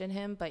changed in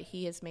him, but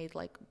he has made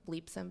like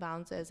leaps and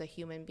bounds as a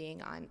human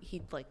being.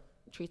 He like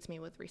treats me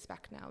with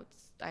respect now.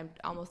 I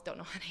almost don't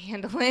know how to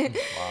handle it.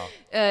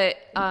 Wow.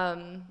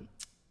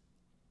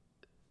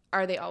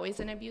 Are they always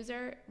an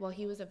abuser? Well,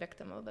 he was a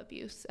victim of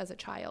abuse as a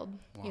child,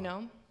 you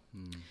know?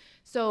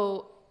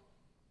 So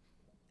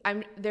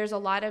there's a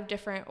lot of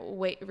different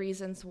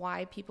reasons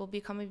why people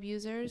become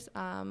abusers.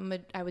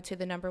 I would say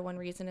the number one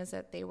reason is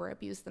that they were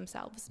abused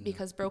themselves,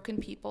 because broken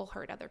people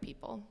hurt other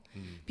people.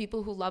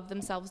 People who love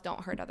themselves don't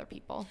hurt other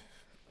people.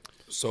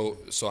 So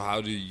how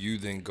do you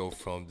then go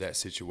from that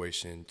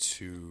situation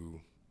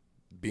to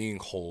being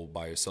whole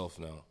by yourself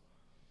now?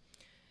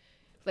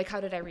 Like,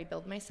 how did I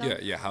rebuild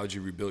myself? Yeah. How did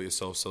you rebuild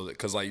yourself? So that,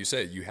 because like you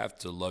said, you have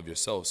to love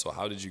yourself. So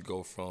how did you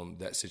go from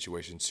that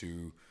situation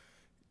to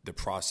the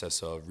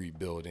process of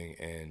rebuilding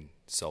and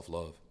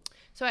self-love?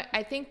 So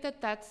I think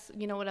that's,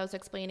 what I was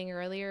explaining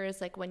earlier is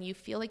like when you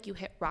feel like you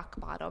hit rock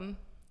bottom,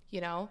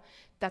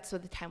 that's the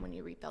time when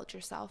you rebuild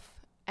yourself.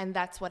 And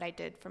that's what I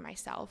did for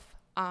myself.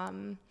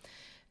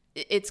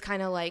 It's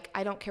kind of like,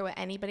 I don't care what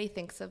anybody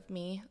thinks of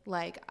me.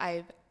 Like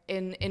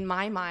in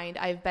my mind,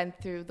 I've been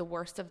through the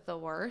worst of the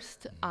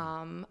worst.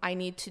 I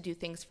need to do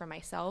things for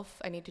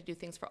myself. I need to do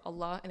things for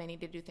Allah, and I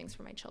need to do things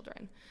for my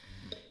children.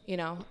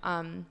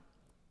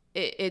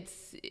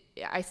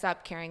 I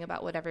stopped caring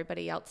about what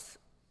everybody else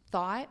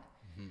thought.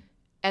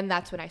 And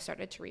that's when I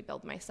started to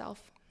rebuild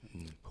myself.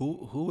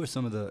 Who were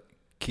some of the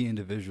key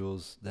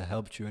individuals that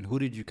helped you, and who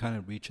did you kind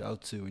of reach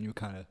out to and you were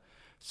kind of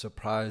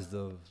surprised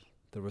of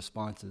the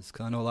responses?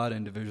 Because I know a lot of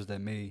individuals that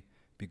may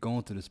be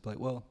going through this, but like,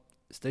 well,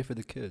 stay for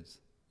the kids,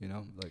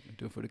 like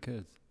do it for the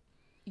kids.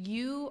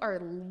 You are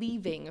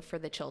leaving for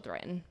the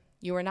children.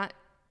 You are not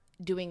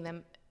doing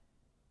them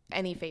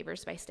any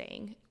favors by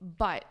staying.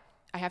 But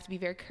I have to be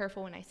very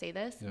careful when I say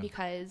this,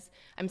 because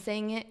I'm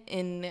saying it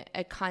in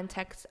a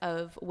context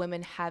of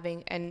women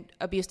having, and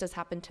abuse does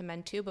happen to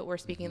men too, but we're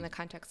speaking in the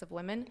context of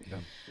women.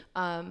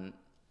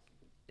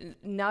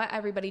 Not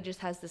everybody just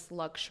has this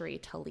luxury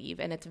to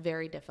leave, and it's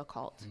very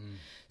difficult.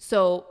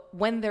 So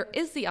when there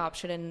is the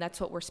option, and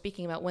that's what we're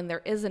speaking about, when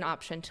there is an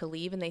option to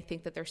leave and they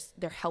think that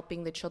they're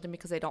helping the children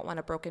because they don't want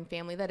a broken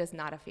family, that is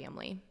not a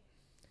family.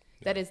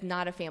 That is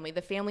not a family.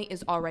 The family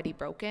is already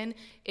broken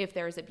if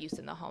there is abuse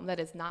in the home. That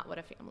is not what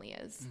a family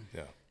is.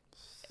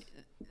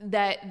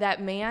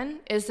 That man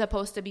is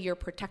supposed to be your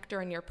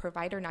protector and your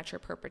provider, not your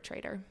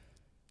perpetrator.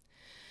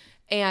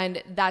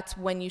 And that's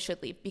when you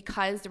should leave,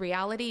 because the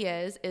reality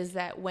is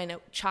that when a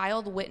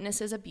child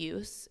witnesses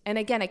abuse, and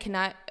again, I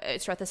cannot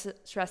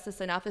stress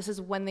this enough, this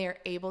is when they are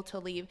able to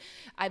leave.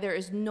 There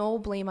is no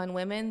blame on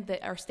women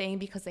that are staying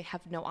because they have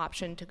no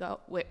option to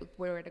go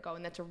where to go,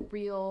 and that's a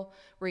real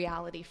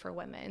reality for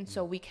women.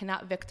 So we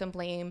cannot victim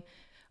blame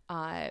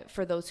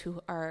for those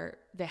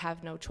they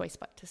have no choice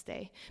but to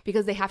stay,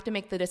 because they have to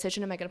make the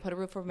decision: am I going to put a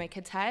roof over my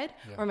kid's head,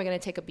 or am I going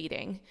to take a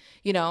beating?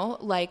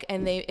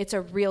 It's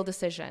a real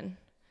decision.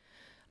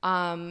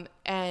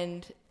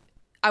 And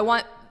I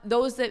want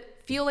those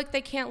that feel like they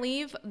can't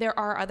leave, there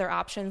are other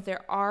options.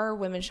 There are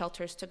women's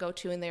shelters to go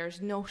to, and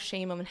there's no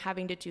shame in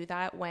having to do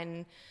that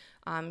when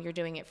you're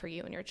doing it for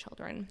you and your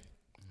children.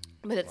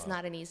 But it's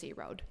not an easy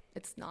road.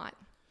 It's not.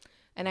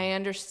 And I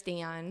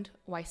understand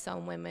why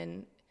some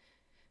women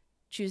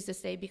choose to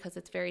stay, because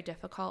it's very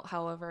difficult.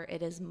 However,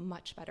 it is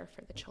much better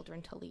for the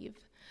children to leave.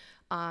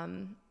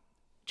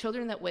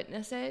 Children that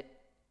witness it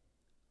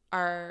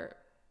are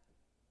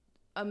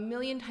a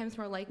million times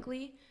more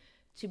likely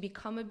to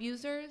become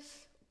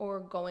abusers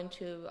or go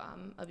into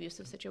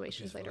abusive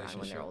situations later on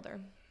when they're older.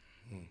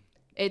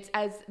 It's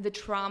as the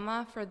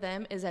trauma for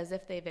them is as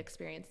if they've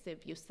experienced the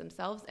abuse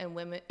themselves, and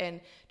women and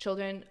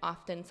children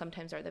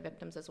sometimes are the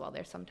victims as well.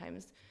 They're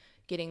sometimes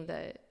getting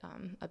the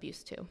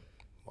abuse too.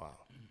 Wow.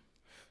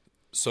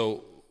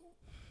 So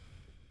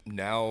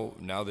now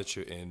that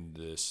you're in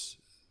this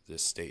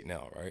state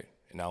now, right?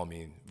 And I don't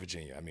mean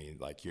Virginia. I mean,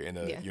 like, you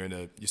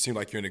seem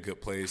like you're in a good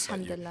place.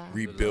 Like, you're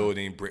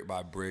rebuilding brick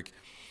by brick.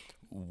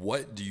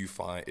 What do you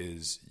find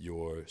is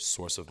your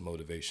source of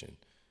motivation?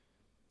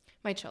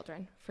 My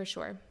children, for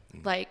sure.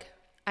 Like,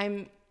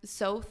 I'm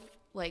so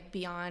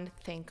beyond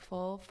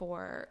thankful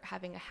for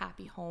having a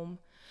happy home.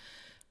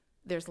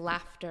 There's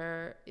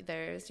laughter.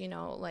 There's,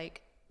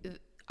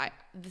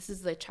 this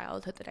is the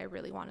childhood that I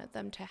really wanted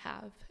them to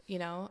have.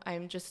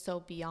 I'm just so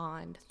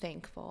beyond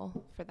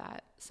thankful for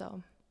that.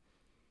 So.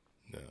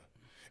 Yeah.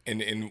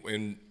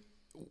 And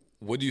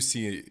what do you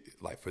see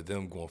for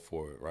them going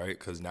forward, right?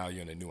 Because now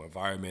you're in a new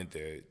environment.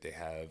 They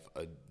have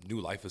a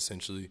new life,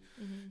 essentially.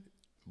 Mm-hmm.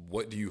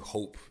 What do you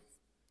hope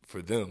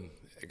for them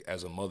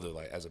as a mother,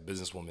 as a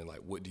businesswoman?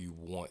 What do you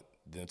want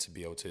them to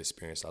be able to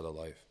experience out of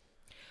life?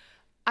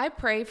 I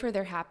pray for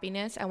their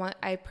happiness.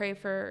 I pray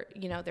for,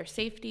 their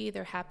safety,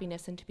 their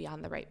happiness, and to be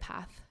on the right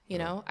path.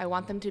 I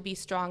want them to be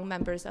strong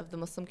members of the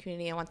Muslim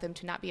community. I want them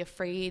to not be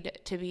afraid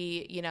to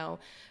be,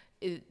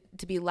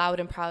 to be loud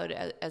and proud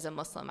as a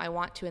Muslim. I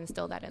want to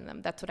instill that in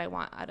them. That's what I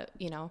want out of,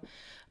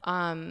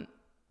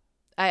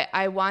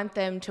 I want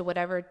them to,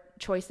 whatever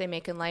choice they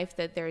make in life,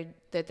 that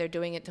they're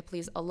doing it to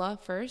please Allah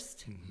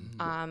first,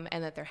 and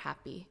that they're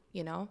happy,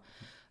 Yeah.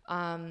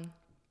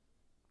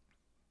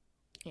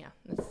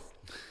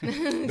 That's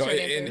no,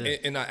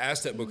 and I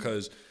asked that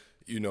because,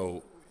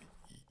 you've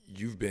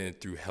been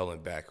through hell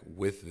and back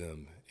with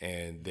them,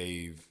 and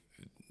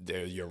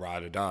they're your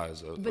ride or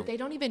dies. But they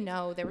don't even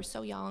know. They were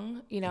so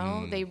young,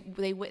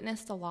 They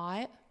witnessed a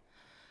lot.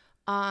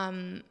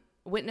 Ilyas,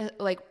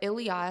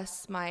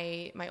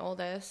 my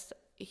oldest,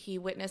 he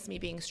witnessed me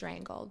being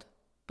strangled,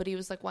 but he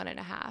was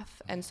 1.5,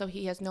 and so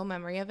he has no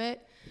memory of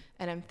it,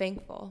 and I'm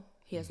thankful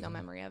he has no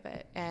memory of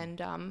it.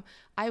 And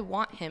I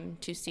want him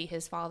to see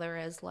his father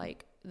as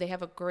they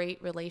have a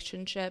great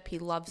relationship. He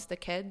loves the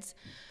kids.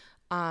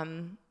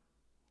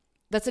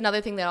 That's another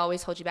thing that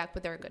always holds you back,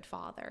 but they're a good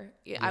father.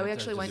 I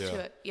actually went to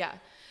it. Yeah.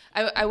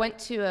 I went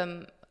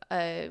to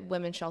a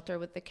women's shelter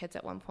with the kids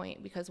at one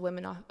point, because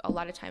women a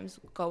lot of times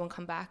go and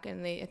come back,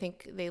 and I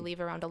think they leave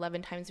around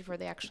 11 times before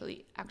they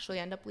actually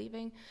end up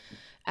leaving.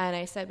 And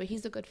I said, but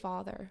he's a good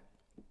father.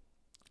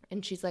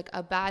 And she's like,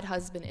 a bad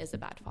husband is a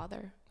bad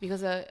father,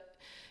 because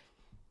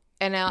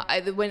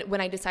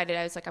when I decided,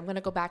 I was like, I'm going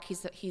to go back.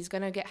 He's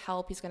going to get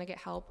help. He's going to get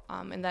help.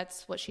 And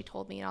that's what she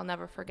told me, and I'll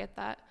never forget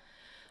that.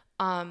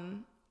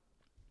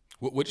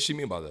 What did she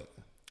mean by that?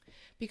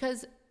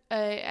 Because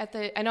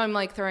I know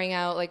I'm throwing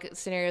out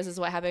scenarios as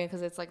what happened,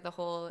 because it's the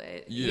whole,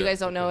 you guys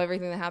don't know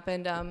everything that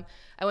happened.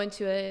 I went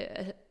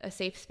to a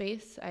safe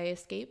space. I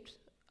escaped.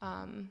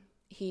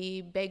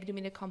 He begged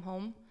me to come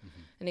home,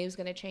 and he was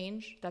going to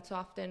change. That's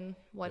often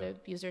what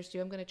abusers do.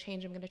 I'm going to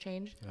change.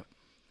 Yep.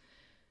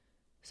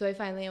 So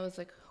I was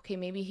like, okay,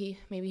 maybe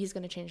he's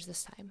going to change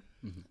this time.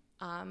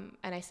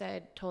 And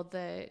I told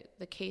the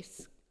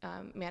case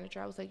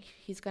manager, I was like,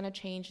 he's going to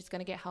change. He's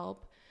going to get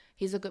help.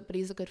 He's a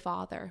good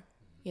father,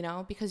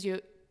 because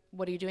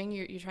what are you doing?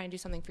 You're trying to do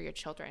something for your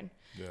children.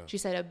 Yeah. She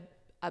said,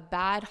 a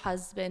bad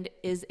husband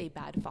is a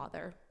bad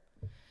father.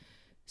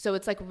 So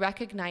it's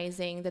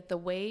recognizing that the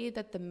way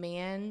that the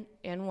man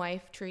and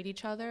wife treat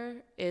each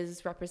other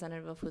is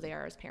representative of who they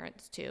are as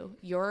parents too.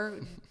 Your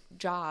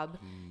job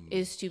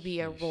is to be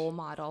a role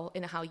model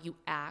in how you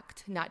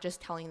act, not just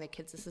telling the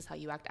kids this is how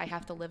you act. I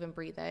have to live and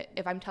breathe it.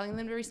 If I'm telling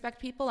them to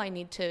respect people, I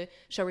need to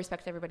show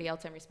respect to everybody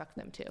else and respect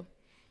them too.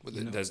 Well,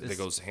 that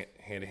goes hand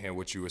in hand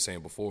what you were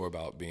saying before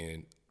about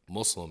being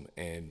Muslim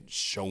and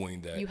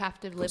showing that you have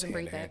to live and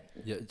breathe it.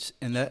 Yeah,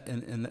 and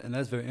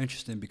that's very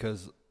interesting,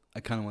 because I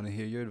kind of want to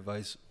hear your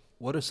advice.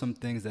 What are some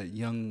things that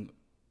young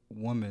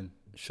women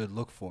should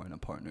look for in a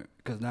partner?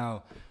 Because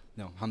now,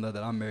 alhamdulillah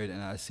that I'm married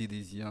and I see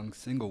these young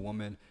single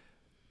women,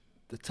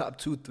 the top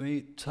two,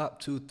 three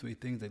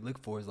things they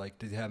look for is like,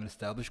 does he have an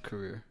established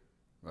career,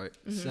 right?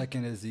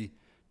 Second is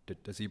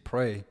does he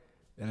pray?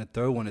 And the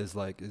third one is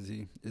like, is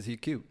he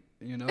cute?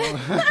 Okay,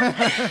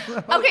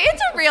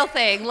 it's a real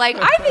thing. Like,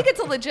 I think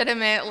it's a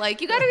legitimate. Like,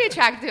 you got to be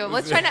attracted to him.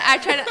 Let's try to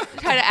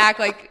act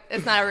like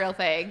it's not a real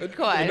thing.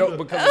 Go on.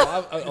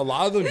 Because a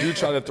lot of them do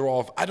try to throw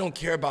off. I don't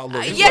care about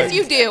looks. Yes,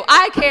 you do.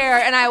 I care,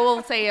 and I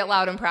will say it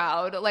loud and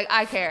proud. Like,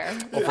 I care.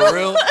 Oh, for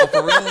real?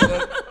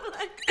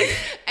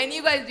 And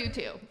you guys do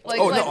too. Like,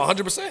 no,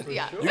 100%.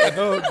 Yeah.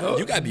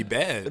 You gotta be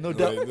bad. No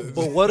doubt.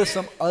 But what are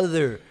some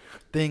other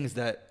things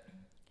that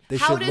they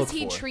should look for? How does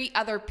he treat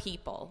other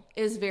people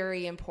is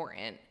very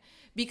important.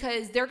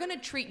 Because they're going to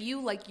treat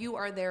you like you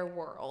are their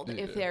world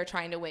if they're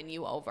trying to win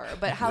you over.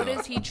 But how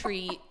does he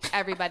treat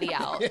everybody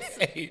else?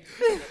 I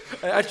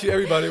treat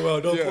everybody well.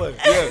 Don't play.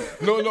 Yeah.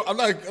 No, I'm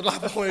not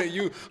pointing at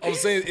you. I'm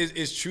saying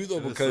it's true, though,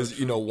 because,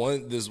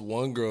 this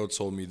one girl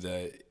told me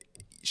that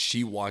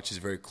she watches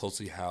very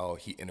closely how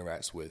he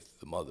interacts with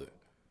the mother.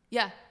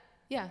 Yeah.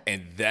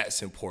 And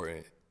that's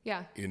important.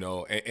 Yeah.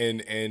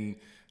 And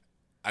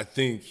I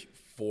think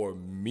for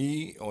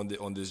me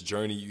on this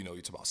journey, you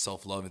talk about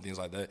self-love and things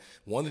like that.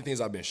 One of the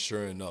things I've been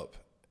shoring up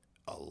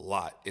a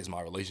lot is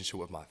my relationship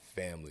with my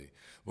family,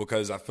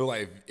 because I feel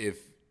like if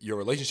your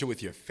relationship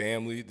with your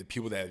family, the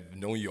people that have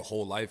known you your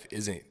whole life,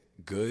 isn't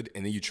good,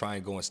 and then you try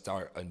and go and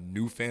start a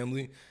new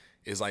family,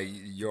 it's like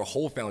your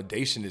whole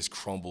foundation is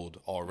crumbled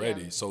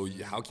already. Yeah. So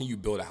how can you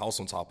build a house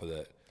on top of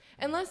that?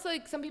 Unless,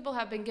 like, some people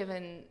have been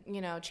given,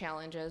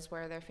 challenges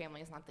where their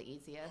family is not the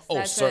easiest. Oh,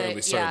 That's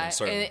certainly.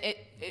 And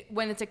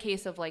when it's a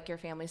case of, like, your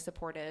family's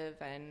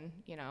supportive and,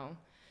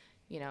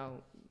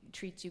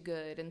 treats you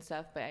good and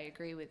stuff, but I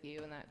agree with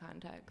you in that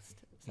context.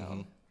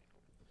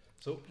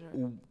 So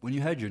when you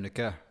had your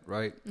nikah,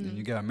 right, and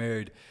you got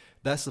married,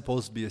 that's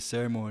supposed to be a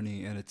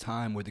ceremony and a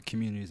time where the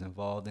community is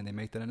involved, and they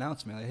make that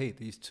announcement, like, hey,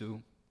 these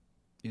two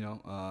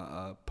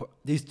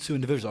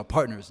individuals are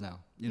partners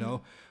now,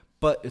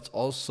 But it's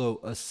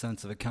also a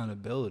sense of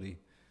accountability,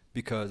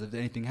 because if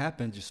anything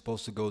happens, you're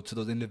supposed to go to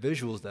those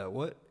individuals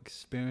that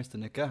experienced the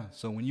nikah.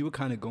 So when you were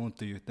kind of going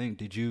through your thing,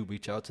 did you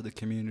reach out to the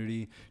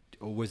community,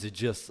 or was it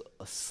just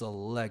a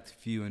select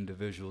few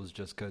individuals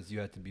just because you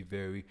had to be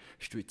very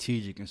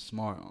strategic and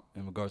smart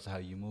in regards to how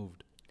you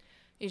moved?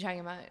 You're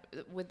talking about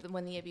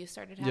when the abuse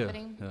started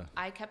happening? Yeah.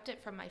 I kept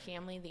it from my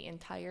family the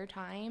entire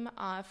time.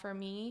 For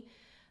me,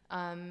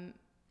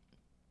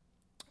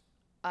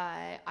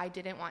 I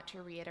didn't want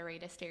to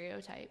reiterate a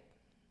stereotype.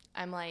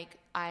 I'm a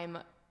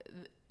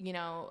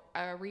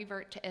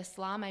revert to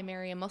Islam. I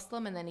marry a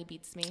Muslim and then he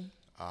beats me.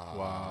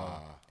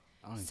 Wow.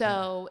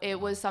 So it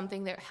was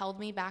something that held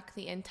me back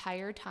the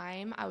entire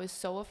time. I was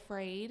so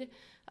afraid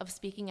of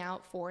speaking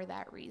out for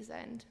that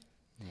reason.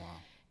 Wow.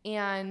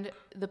 And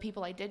the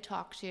people I did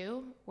talk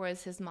to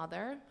was his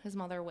mother. His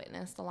mother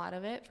witnessed a lot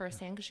of it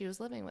firsthand because she was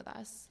living with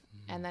us.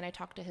 Mm-hmm. And then I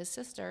talked to his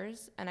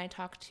sisters, and I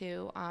talked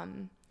to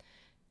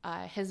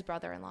his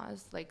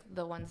brother-in-laws, like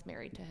the ones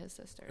married to his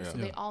sisters. Yeah. So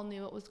they all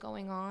knew what was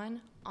going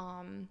on.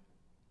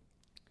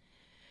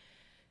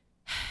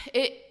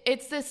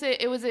 It's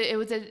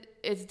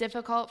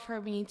difficult for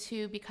me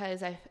too,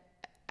 because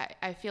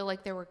I feel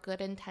like there were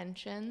good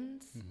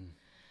intentions.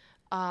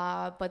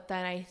 Mm-hmm. But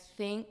then I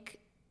think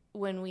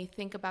when we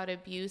think about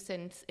abuse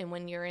and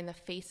when you're in the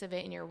face of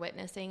it and you're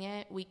witnessing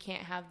it, we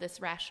can't have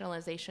this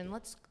rationalization.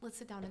 Let's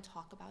sit down and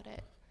talk about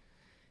it.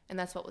 And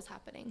that's what was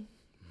happening.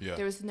 Yeah.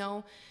 There was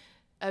no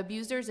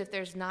abusers. If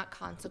there's not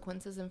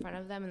consequences in front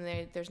of them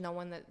and there's no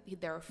one that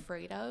they're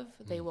afraid of,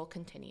 they will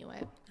continue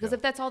it. Because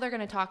if that's all they're going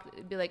to talk,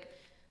 it'd be like,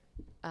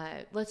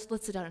 let's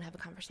sit down and have a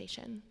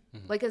conversation.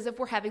 Mm-hmm. Like, as if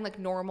we're having like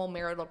normal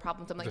marital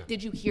problems. I'm like,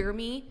 did you hear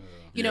me?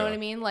 You know what I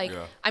mean? Like,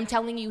 I'm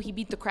telling you, he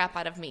beat the crap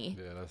out of me.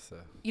 Yeah, that's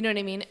you know what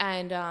I mean?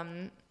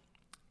 And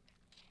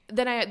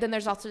then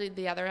there's also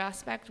the other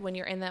aspect. When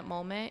you're in that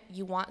moment,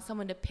 you want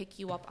someone to pick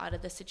you up out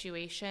of the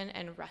situation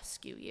and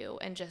rescue you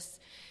and just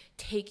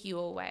take you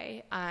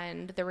away.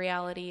 And the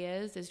reality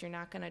is you're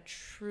not going to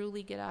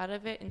truly get out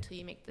of it until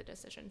you make the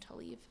decision to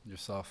leave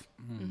yourself.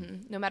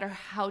 Mm-hmm. No matter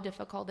how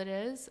difficult it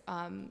is,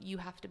 you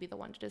have to be the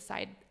one to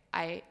decide,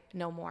 I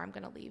no more, I'm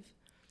going to leave.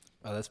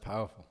 Oh, that's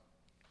powerful,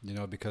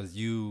 because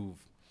you've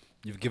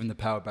given the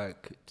power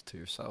back to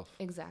yourself.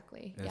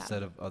 Exactly.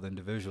 Instead of other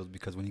individuals,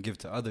 because when you give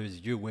to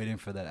others, you're waiting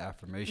for that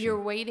affirmation. You're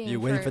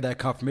waiting for that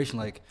confirmation.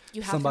 Like,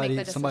 somebody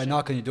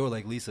knock on your door,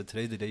 like, Lisa,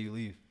 today's the day you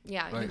leave.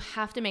 Yeah, right? You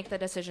have to make the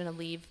decision to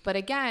leave. But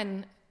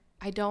again,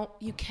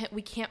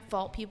 we can't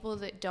fault people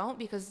that don't,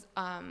 because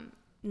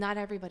not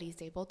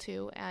everybody's able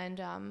to.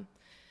 And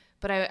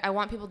but I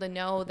want people to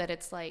know that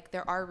it's like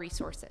there are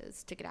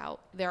resources to get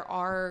out. There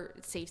are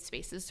safe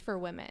spaces for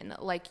women.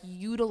 Like,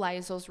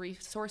 utilize those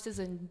resources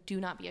and do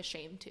not be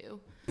ashamed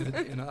to.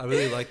 I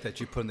really like that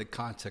you put in the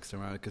context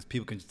around it, because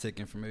people can just take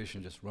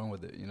information, just run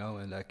with it,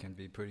 and that can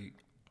be pretty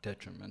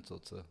detrimental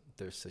to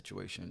their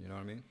situation. You know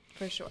what I mean?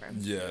 For sure.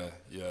 Yeah.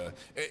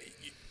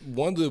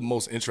 One of the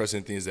most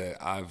interesting things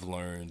that I've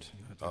learned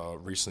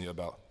recently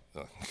about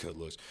good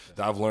looks,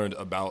 that I've learned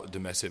about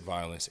domestic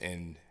violence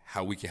and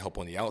how we can help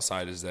on the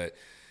outside is that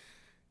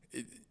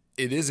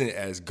it isn't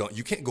as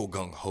you can't go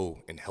gung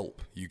ho and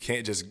help. You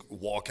can't just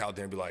walk out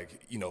there and be like,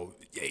 you know,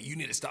 yeah, you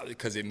need to stop it,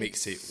 because it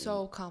makes it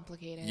so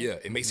complicated. Yeah,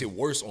 it makes it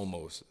worse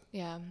almost.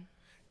 Yeah.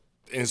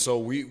 And so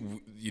we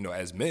you know,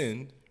 as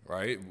men,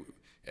 right,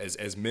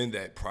 as men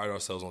that pride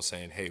ourselves on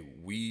saying, hey,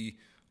 we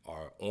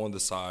are on the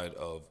side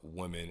of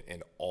women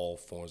in all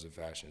forms and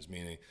fashions,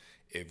 meaning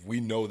if we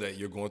know that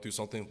you're going through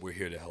something, we're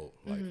here to help,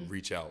 like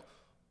reach out.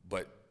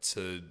 But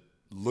to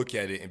look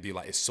at it and be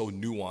like, it's so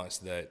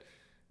nuanced that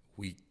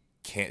we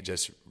can't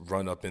just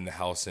run up in the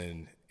house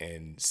and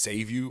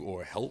save you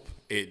or help.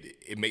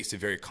 It makes it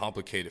very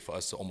complicated for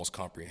us to almost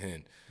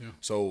comprehend. Yeah.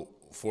 So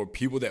for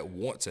people that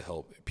want to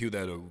help, people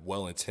that are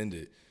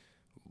well-intended,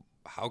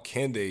 how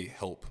can they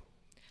help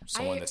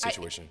someone in that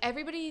situation?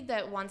 Everybody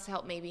that wants to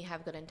help maybe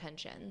have good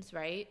intentions,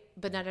 right?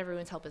 But not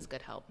everyone's help is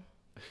good help.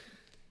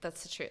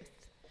 That's the truth.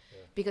 Yeah.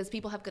 Because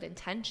people have good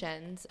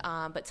intentions,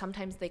 but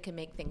sometimes they can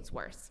make things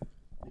worse.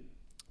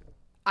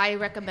 I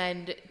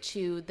recommend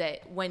too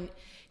that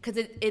because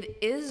it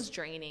is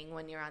draining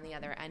when you're on the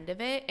other end of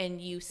it and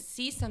you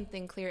see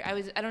something clear. I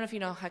don't know if you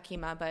know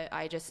Hakima, but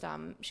I just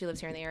she lives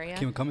here in the area.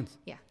 Hakima Cummins.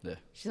 Yeah,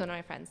 she's one of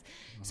my friends.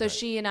 So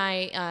she and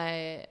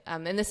I,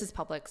 and this is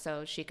public,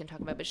 so she can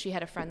talk about it, but she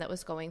had a friend that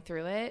was going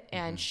through it,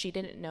 and she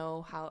didn't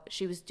know how.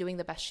 She was doing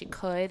the best she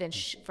could, and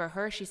for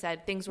her, she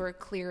said things were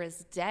clear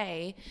as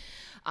day.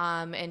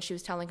 And she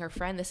was telling her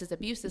friend, this is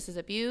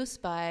abuse,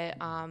 but,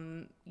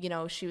 you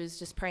know, she was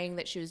just praying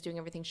that she was doing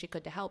everything she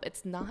could to help.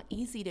 It's not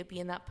easy to be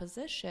in that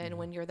position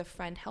when you're the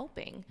friend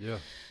helping. Yeah.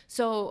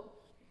 So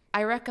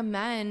I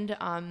recommend,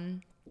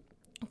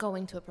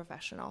 going to a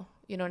professional,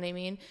 you know what I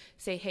mean?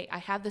 Say, hey, I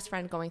have this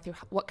friend going through,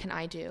 what can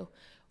I do?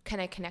 Can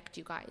I connect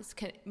you guys?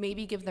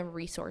 Maybe give them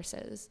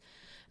resources.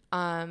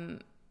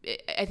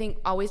 I think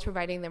always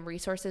providing them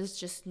resources,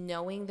 just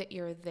knowing that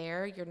you're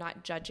there, you're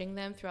not judging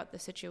them throughout the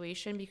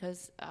situation,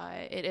 because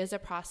it is a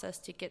process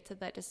to get to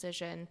that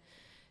decision.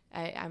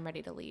 I'm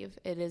ready to leave.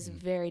 It is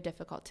very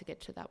difficult to get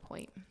to that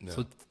point. Yeah.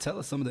 So tell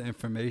us some of the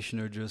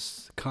information or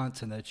just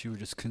content that you were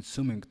just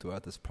consuming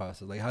throughout this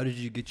process. Like, how did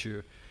you get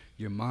your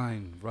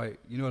mind right?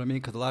 You know what I mean?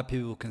 Because a lot of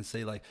people can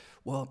say like,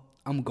 well,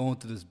 I'm going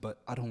through this, but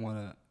I don't want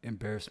to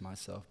embarrass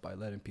myself by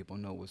letting people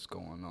know what's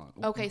going on.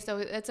 Okay,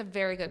 so that's a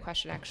very good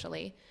question,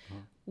 actually.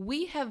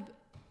 We have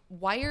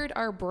wired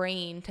our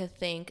brain to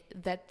think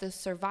that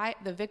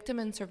the victim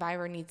and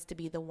survivor needs to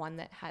be the one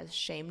that has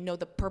shame. No,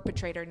 the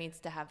perpetrator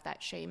needs to have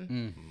that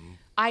shame.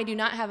 I do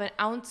not have an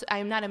ounce. I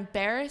am not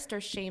embarrassed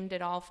or shamed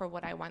at all for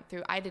what I went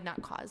through. I did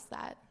not cause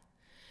that.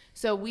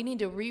 So we need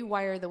to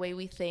rewire the way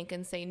we think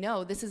and say,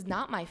 no, this is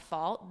not my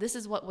fault. This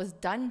is what was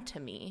done to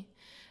me.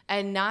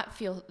 And not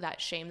feel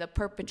that shame. The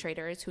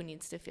perpetrator is who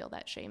needs to feel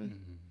that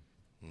shame.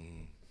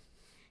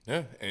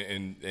 Yeah,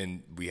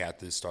 and we have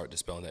to start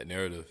dispelling that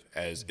narrative,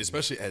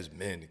 especially as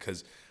men,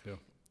 because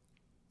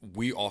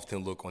we often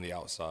look on the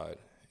outside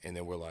and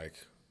then we're like,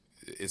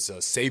 it's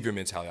a savior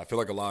mentality. I feel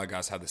like a lot of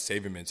guys have the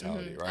savior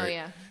mentality, right? Oh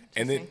yeah.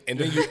 And then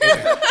you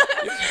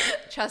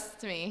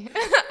trust me,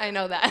 I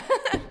know that.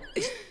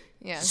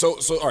 Yeah. So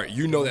all right,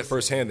 you know that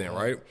firsthand, then,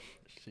 right?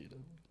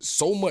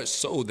 So much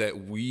so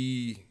that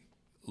we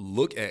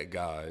look at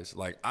guys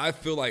like, I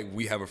feel like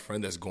we have a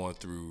friend that's going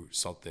through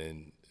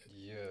something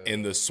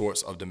in the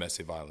sorts of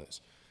domestic violence.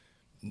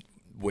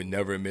 Would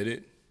never admit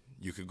it.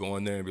 You could go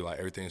in there and be like,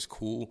 everything's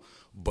cool,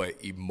 but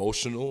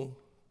emotional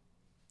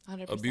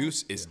 100%.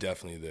 Abuse is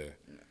definitely there,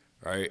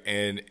 right?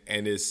 And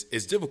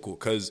it's difficult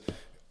because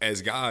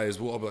as guys,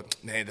 we'll all be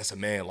like, man, that's a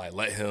man. Like,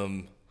 let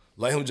him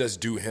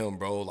just do him,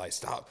 bro. Like,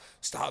 stop.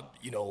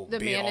 You know, the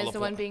being man all is the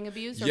one being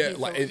abused. Or yeah,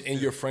 like in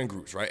your friend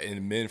groups, right?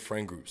 In men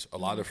friend groups, a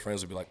lot of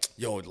friends will be like,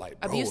 yo, like,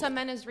 bro, abuse on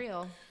men is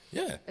real.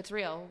 Yeah, it's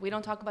real. We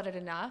don't talk about it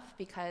enough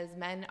because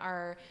men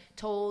are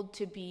told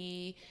to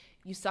be,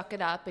 you suck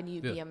it up and you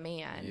be a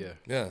man.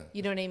 Yeah.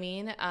 You know what I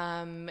mean?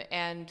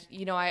 And,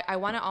 you know, I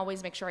want to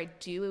always make sure I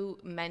do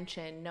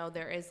mention, no,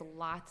 there is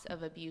lots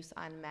of abuse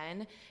on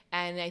men.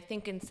 And I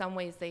think in some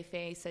ways they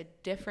face a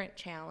different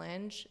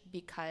challenge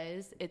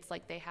because it's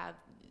like they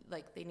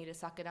need to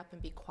suck it up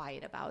and be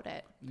quiet about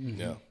it.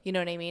 Yeah. You know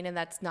what I mean? And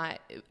that's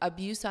not,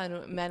 abuse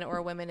on men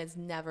or women is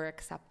never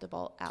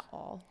acceptable at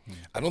all.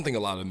 I don't think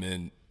a lot of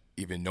men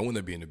even know when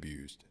they're being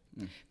abused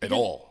at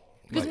all.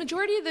 Because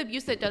majority of the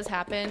abuse that does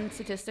happen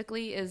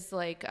statistically is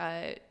like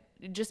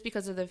just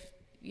because of the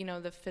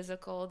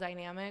physical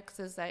dynamics,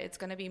 is that it's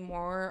going to be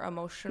more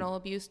emotional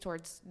abuse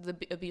towards the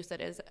abuse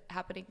that is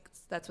happening.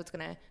 That's what's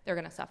they're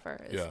going to suffer.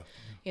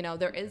 You know,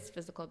 there is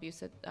physical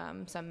abuse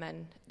that some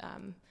men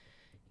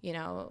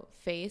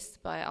face,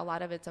 but a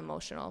lot of it's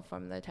emotional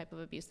from the type of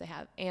abuse they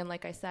have. And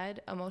like I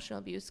said, emotional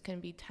abuse can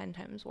be 10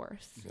 times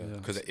worse.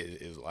 Because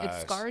it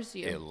lasts. It scars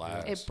you. It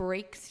lasts. It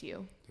breaks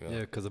you.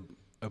 Yeah, because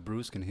a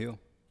bruise can heal.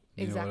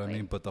 You know what I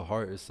mean? But the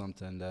heart is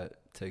something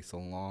that takes a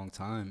long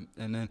time.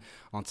 And then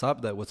on top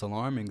of that, what's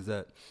alarming is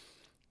that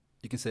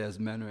you can say as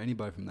men or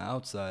anybody from the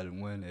outside,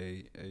 when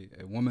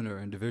a woman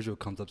or individual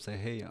comes up and say,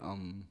 hey,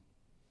 I'm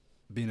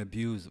being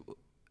abused,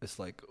 it's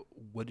like,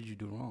 what did you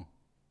do wrong?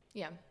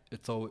 Yeah.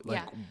 It's always like,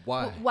 Yeah.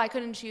 why? Why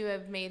couldn't you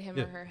have made him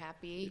Yeah. or her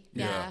happy?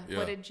 Yeah, yeah.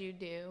 What did you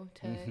do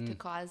to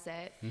cause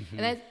it?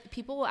 And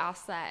people will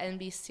ask that and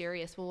be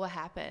serious. Well, what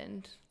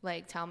happened?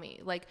 Like, tell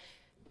me. Like,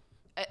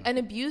 an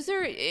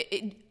abuser,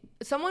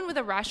 someone with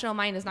a rational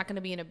mind is not going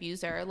to be an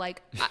abuser.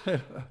 Like,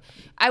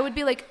 I would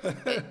be like,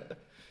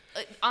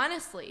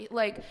 honestly,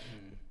 like,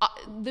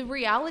 the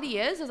reality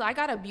is I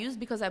got abused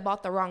because I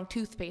bought the wrong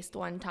toothpaste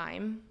one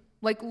time.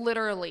 Like,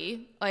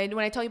 literally. When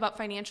I tell you about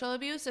financial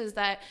abuse, is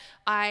that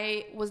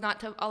I was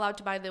not allowed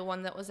to buy the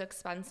one that was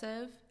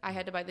expensive. I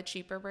had to buy the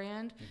cheaper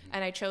brand.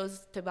 And I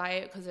chose to buy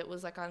it because it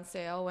was, like, on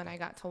sale when I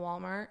got to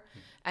Walmart.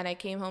 And I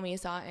came home, he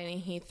saw it,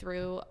 and he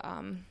threw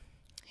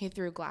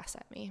glass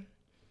at me.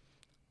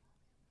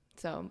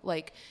 So,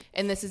 like,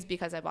 and this is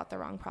because I bought the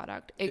wrong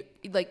product.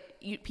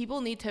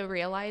 People need to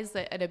realize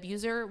that an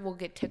abuser will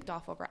get ticked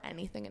off over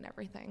anything and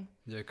everything.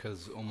 Yeah,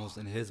 because almost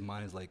in his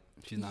mind is like,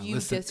 she's not You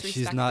listening.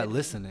 She's disrespected not me.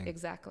 listening.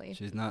 Exactly.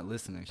 She's not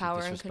listening.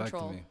 Power She's and disrespecting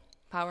control. me.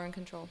 Power and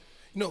control.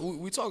 You know,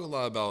 we talk a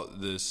lot about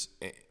this,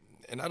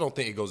 and I don't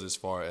think it goes as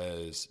far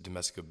as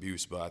domestic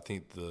abuse, but I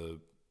think the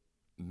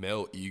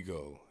male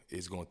ego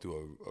is going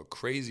through a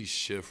crazy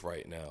shift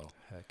right now.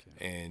 Heck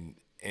yeah. And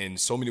in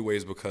so many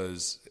ways,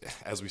 because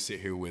as we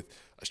sit here with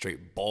a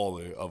straight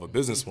baller of a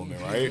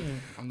businesswoman, right?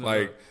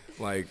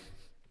 like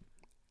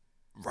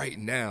right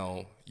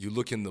now, you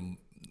look in the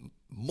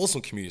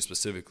Muslim community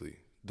specifically,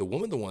 the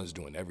women are the ones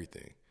doing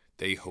everything.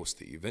 They host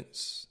the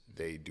events.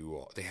 They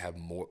have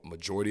more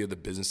majority of the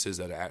businesses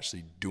that are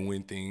actually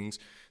doing things.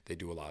 They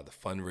do a lot of the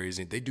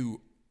fundraising. They do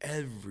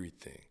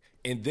everything.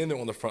 And then they're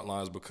on the front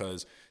lines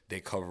because they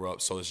cover up,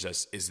 so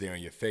it's there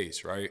in your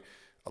face, right?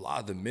 A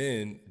lot of the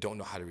men don't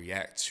know how to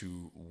react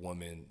to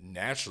women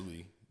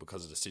naturally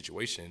because of the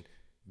situation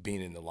being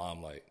in the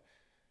limelight,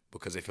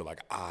 because they feel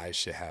like I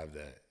should have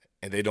that.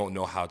 And they don't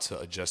know how to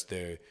adjust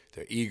their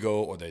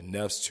ego or their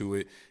nefs to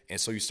it. And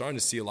so you're starting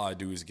to see a lot of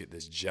dudes get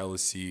this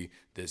jealousy,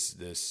 this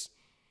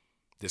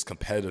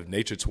competitive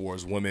nature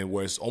towards women,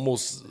 where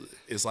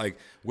it's like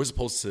we're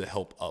supposed to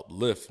help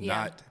uplift,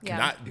 not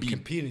be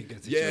competing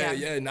against each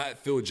other. Not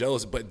feel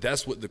jealous. But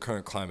that's what the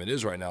current climate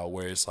is right now,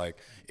 where it's like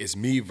it's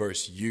me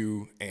versus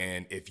you,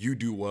 and if you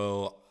do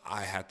well,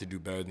 I have to do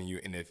better than you,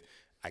 and if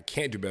I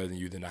can't do better than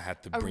you, then I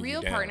have to bring you down.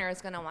 A real partner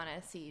is going to want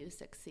to see you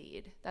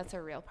succeed. That's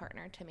a real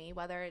partner to me.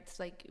 Whether it's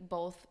like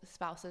both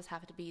spouses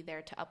have to be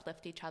there to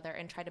uplift each other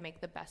and try to make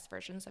the best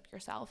versions of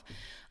yourself.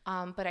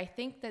 But I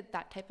think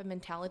that type of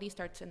mentality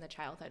starts in the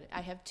childhood.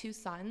 I have 2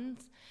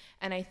 sons,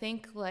 and I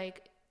think when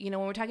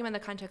we're talking about the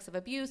context of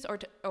abuse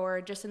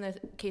or just in the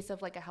case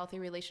of like a healthy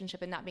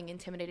relationship and not being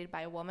intimidated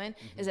by a woman,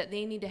 is that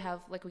they need to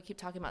have, like we keep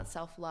talking about,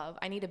 self-love.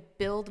 I need to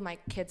build my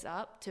kids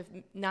up to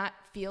not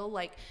feel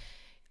like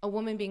a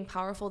woman being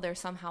powerful, they're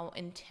somehow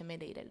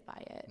intimidated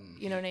by it.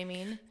 You know what I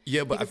mean?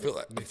 Yeah, but I feel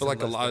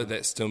like a lot of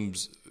that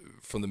stems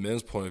from the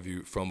men's point of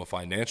view, from a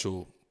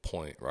financial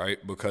point, right?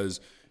 Because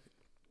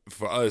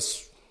for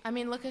us, I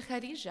mean, look at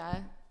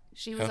Khadija.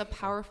 She was a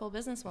powerful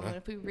businesswoman.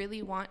 If we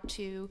really want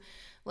to,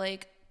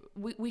 like,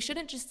 we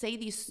shouldn't just say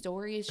these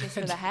stories just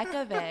for the heck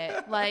of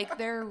it. Like,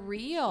 they're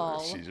real.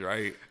 She's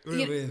right.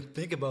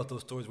 Think about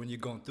those stories when you're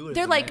going through it.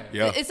 They're like,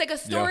 it's like a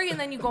story, and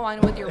then you go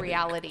on with your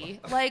reality.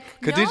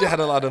 Like, Khadija had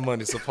a lot of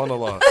money,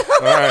 subhanAllah.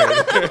 All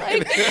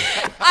right.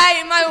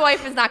 My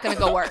wife is not going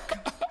to go work.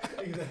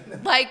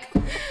 Like,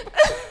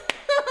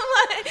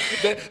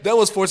 that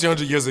was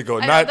 1,400 years ago,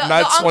 not the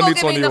uncle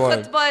 2021. giving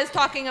the khutbah is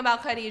talking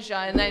about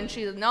Khadija, and then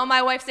she's, no,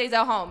 my wife stays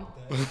at home.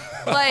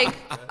 Like,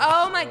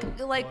 oh my,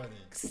 like,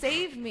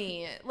 save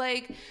me.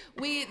 Like,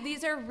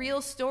 these are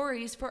real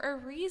stories for a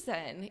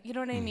reason. You know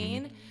what I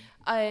mean?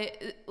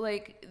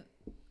 Like,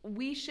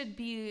 we should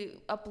be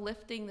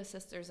uplifting the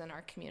sisters in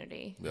our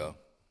community. Yeah.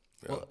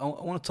 Well, I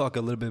want to talk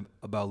a little bit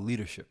about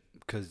leadership,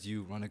 because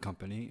you run a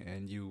company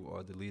and you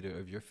are the leader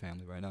of your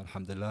family right now,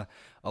 alhamdulillah.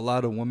 A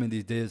lot of women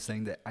these days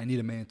saying that I need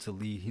a man to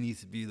lead. He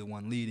needs to be the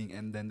one leading,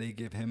 and then they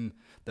give him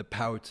the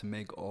power to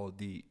make all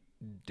the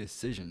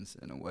decisions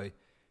in a way.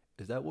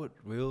 Is that what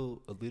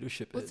real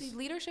leadership is? See,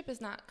 leadership is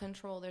not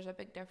control. There's a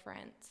big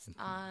difference.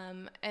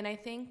 And I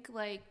think,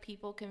 like,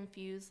 people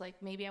confuse, like,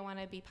 maybe I want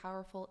to be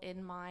powerful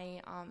in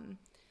my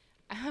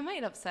I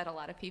might upset a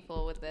lot of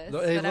people with this,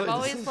 but I'm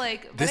always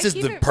like, this is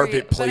the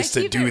perfect place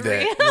to do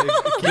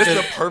that. This is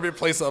the perfect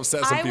place to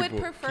upset some people. I would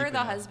prefer the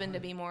husband to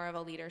be more of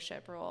a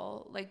leadership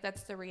role. Like,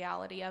 that's the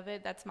reality of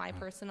it. That's my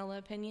personal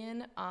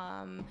opinion.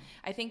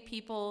 I think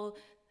people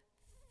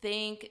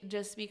think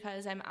just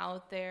because I'm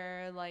out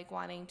there, like,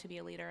 wanting to be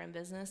a leader in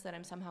business, that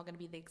I'm somehow going to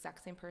be the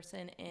exact same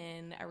person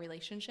in a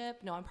relationship.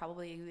 No, I'm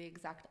probably the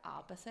exact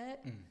opposite.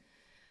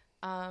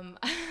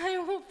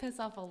 I will piss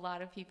off a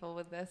lot of people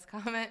with this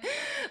comment.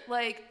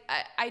 Like,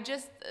 I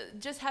just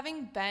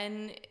having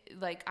been,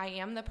 like, I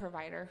am the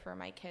provider for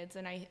my kids,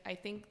 and I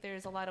think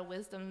there's a lot of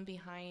wisdom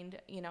behind,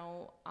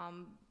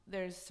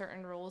 there's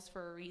certain rules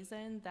for a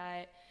reason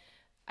that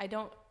I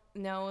don't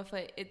know if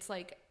it's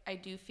like, I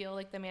do feel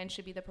like the man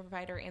should be the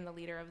provider and the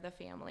leader of the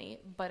family,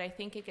 but I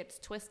think it gets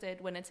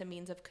twisted when it's a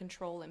means of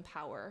control and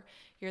power.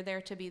 You're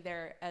there to be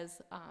there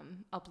as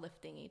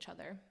uplifting each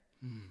other.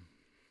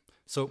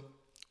 So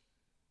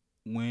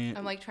when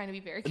I'm like trying to be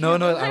very no,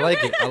 careful. I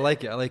like it. I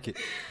like it.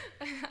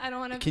 I don't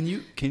want to.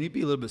 Can you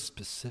be a little bit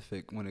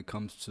specific when it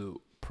comes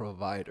to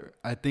provider?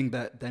 I think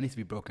that needs to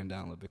be broken down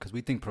a little bit, because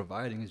we think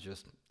providing is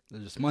just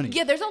money.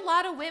 Yeah, there's a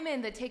lot of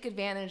women that take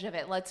advantage of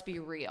it. Let's be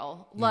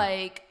real.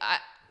 Like,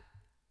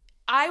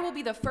 I will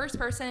be the first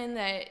person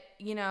that,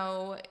 you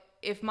know,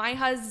 if my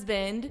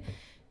husband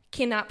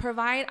cannot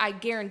provide, I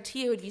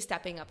guarantee I would be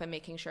stepping up and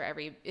making sure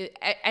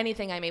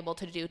anything I'm able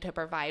to do to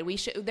provide.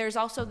 There's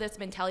also this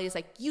mentality is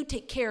like, you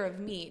take care of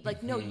me.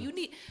 Like, no, you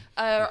need,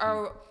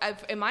 or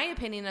in my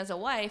opinion as a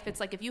wife, it's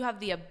like, if you have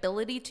the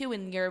ability to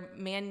and your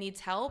man needs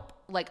help,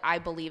 like, I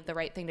believe the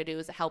right thing to do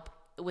is help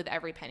with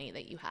every penny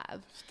that you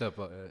have. Step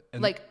up.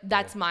 Like,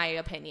 that's my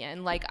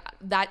opinion. Like,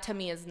 that to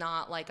me is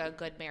not like a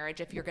good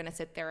marriage if you're going to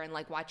sit there and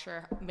like watch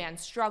your man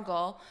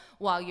struggle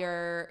while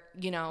you're,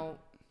 you know,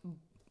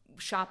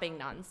 shopping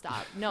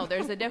nonstop. No,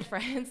 there's a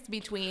difference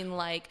between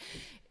like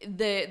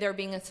there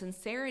being a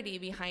sincerity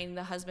behind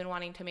the husband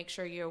wanting to make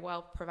sure you're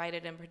well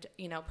provided and,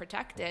 you know,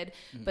 protected.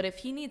 But if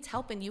he needs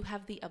help and you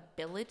have the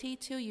ability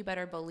to, you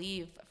better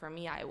believe, for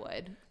me, I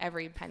would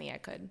every penny I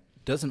could.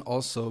 Doesn't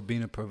also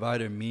being a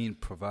provider mean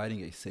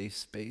providing a safe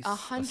space,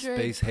 100%, a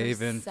space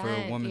haven for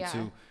a woman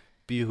to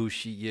be who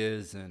she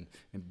is and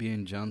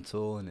being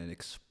gentle and then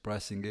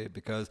expressing it?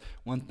 Because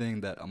one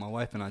thing that my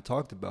wife and I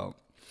talked about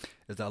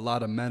is that a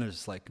lot of men are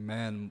just like,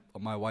 man,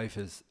 my wife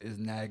is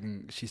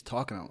nagging. She's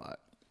talking a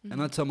lot.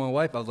 And I tell my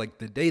wife, I was like,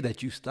 the day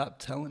that you stop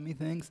telling me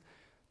things,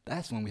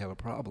 that's when we have a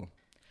problem.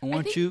 I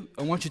want you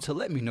to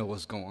let me know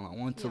what's going on. I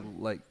want to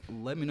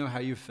let me know how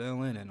you're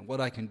feeling and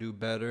what I can do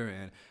better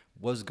and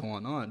what's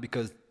going on.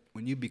 Because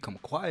when you become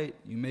quiet,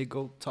 you may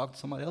go talk to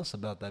somebody else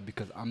about that,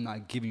 because I'm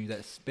not giving you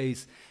that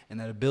space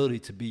and that ability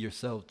to be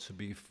yourself, to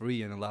be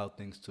free and allow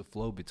things to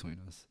flow between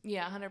us.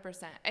 Yeah,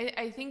 100%.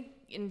 I think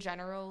in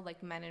general,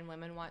 like, men and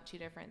women want two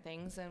different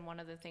things. And one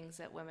of the things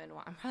that women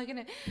want, I'm probably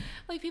going to,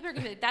 like, people are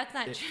going to be like, that's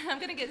not true. I'm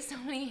going to get so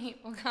many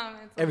hateful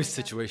comments. Every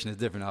situation is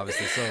different,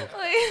 obviously. So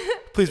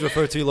please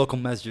refer to your local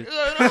masjid.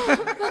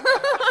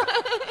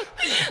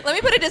 Let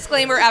me put a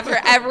disclaimer after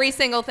every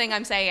single thing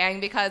I'm saying,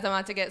 because I'm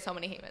about to get so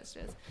many hate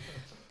messages.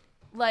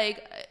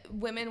 Like,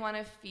 women want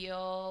to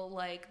feel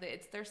like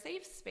it's their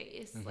safe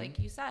space, like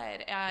you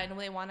said, and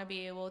they want to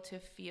be able to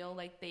feel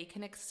like they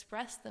can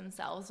express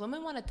themselves.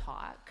 Women want to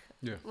talk.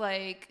 Yeah.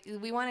 Like,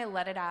 we want to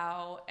let it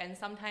out, and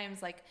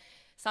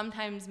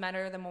sometimes men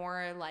are the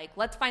more like,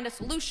 let's find a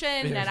solution,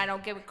 and I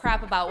don't give a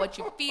crap about what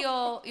you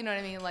feel. You know what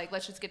I mean? Like,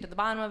 let's just get to the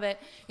bottom of it.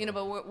 You know,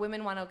 but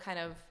women want to kind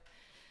of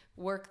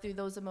work through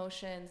those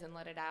emotions and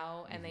let it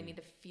out, and they need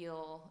to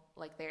feel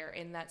like they're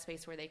in that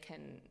space where they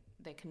can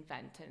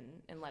vent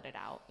and let it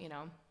out, you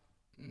know.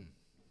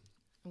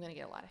 I'm gonna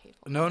get a lot of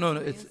hateful. No.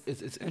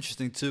 It's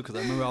interesting too, because I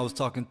remember I was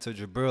talking to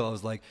Jabril. I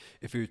was like,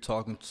 if you're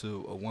talking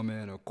to a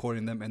woman or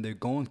courting them and they're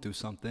going through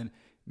something,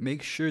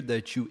 make sure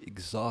that you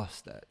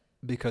exhaust that,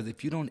 because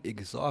if you don't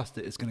exhaust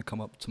it, it's gonna come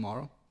up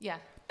tomorrow. Yeah.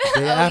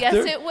 Yes,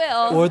 it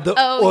will.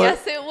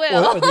 Yes, it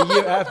will. Or the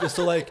year after.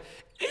 So like,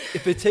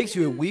 if it takes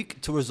you a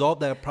week to resolve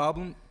that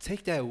problem,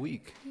 take that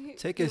week.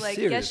 Take it like,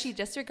 serious. Yes, she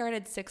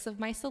disregarded 6 of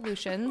my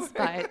solutions,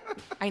 but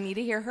I need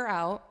to hear her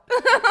out.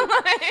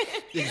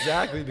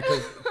 Exactly,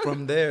 because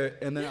from there,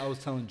 and then I was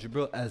telling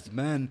Jabril, as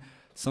men,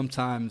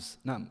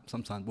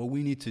 what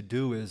we need to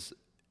do is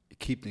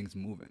keep things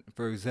moving.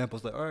 For example,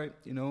 it's like, all right,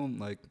 you know,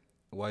 like,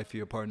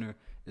 wifey or partner,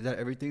 is that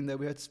everything that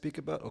we had to speak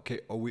about? Okay,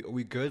 are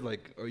we good?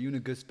 Like, are you in a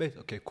good space?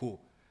 Okay,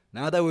 cool.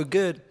 Now that we're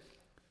good,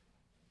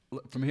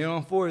 from here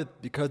on forward,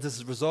 because this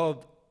is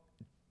resolved,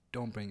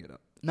 don't bring it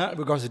up. Not in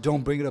regards to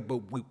don't bring it up,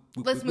 but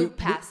let's move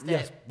past it.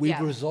 Yes, we've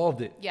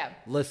resolved it. Yeah.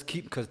 Let's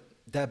keep, because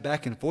that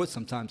back and forth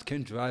sometimes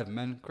can drive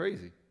men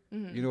crazy.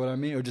 You know what I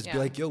mean? Or just be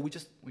like, yo, we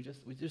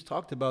just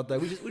talked about that.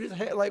 We just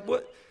had, like,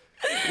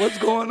 what's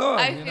going on?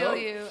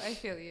 I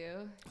feel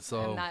you.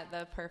 So I'm not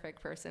the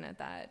perfect person at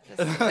that.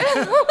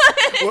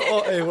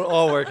 We're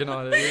all working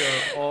on it.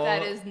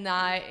 That is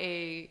not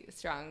a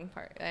strong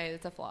part.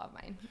 It's a flaw of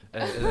mine.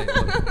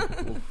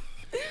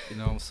 You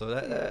know, so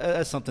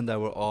that's something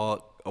that we're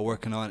all are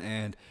working on.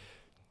 And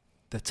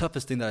the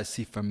toughest thing that I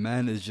see for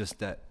men is just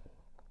that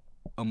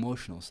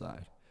emotional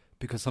side,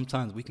 because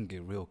sometimes we can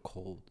get real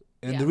cold.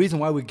 And the reason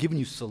why we're giving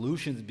you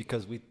solutions is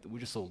because we're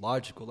just so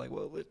logical. Like,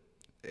 well, 1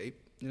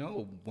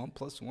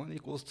 + 1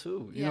 =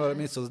 2. You know what I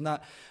mean? So there's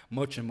not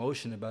much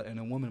emotion about it. And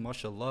a woman,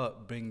 mashallah,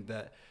 bring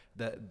that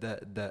we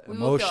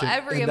emotion, feel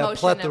every and emotion that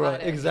plethora,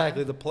 about it,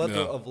 exactly, the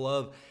plethora of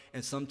love.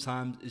 And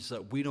sometimes it's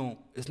like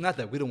it's not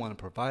that we don't want to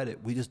provide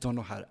it, we just don't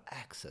know how to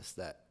access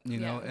that, you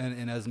know.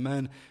 And as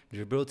men,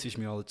 Jabril teach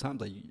me all the time,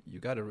 like, you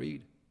got to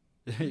read.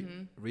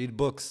 Read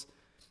books,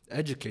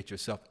 educate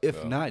yourself.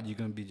 If not, you're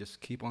going to be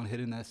just keep on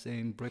hitting that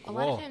same brick wall. A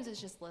lot of times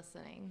it's just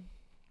listening.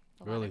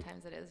 A lot of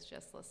times it is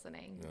just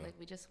listening. Like,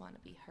 we just want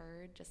to be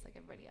heard just like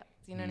everybody else.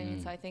 You know what I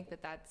mean? So I think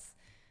that's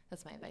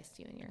That's my advice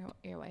to you and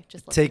your wife.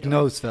 Just Take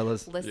notes,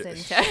 fellas. Listen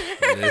Yeah.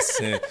 to.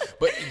 Listen,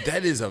 but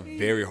that is a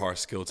very hard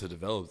skill to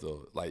develop,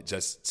 though. Like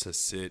just to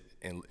sit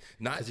and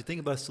not. Because you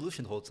think about a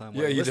solution the whole time.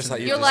 Yeah, you just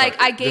like You're just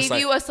like, I gave just like-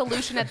 you a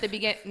solution at the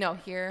beginning. No,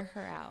 hear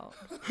her out.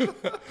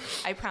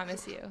 I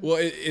promise you. Well,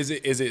 is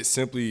it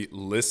simply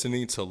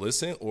listening to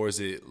listen, or is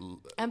it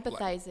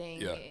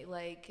Empathizing,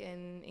 Like,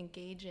 and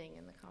engaging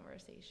in the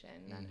conversation.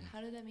 And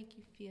how did that make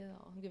you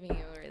feel? I'm giving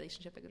you a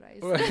relationship advice.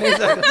 Right,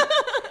 exactly.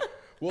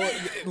 Well,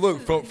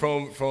 look,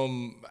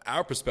 from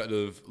our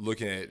perspective,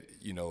 looking at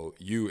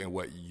you and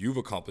what you've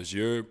accomplished,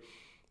 you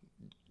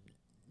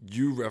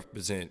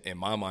represent, in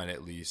my mind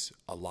at least,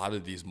 a lot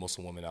of these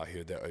Muslim women out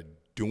here that are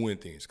doing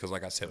things. Because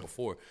like I said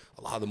before,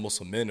 a lot of the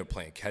Muslim men are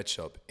playing catch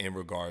up in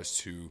regards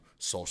to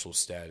social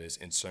status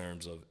in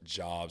terms of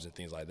jobs and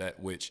things like that,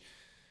 which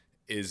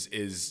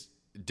is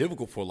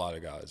difficult for a lot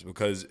of guys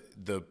because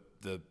the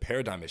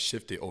paradigm has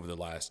shifted over the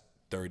last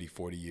 30,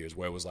 40 years,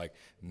 where it was like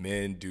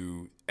men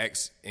do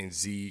X and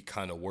Z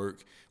kind of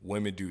work,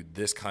 women do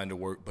this kind of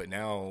work. But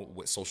now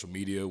with social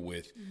media,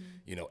 with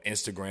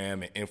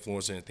Instagram and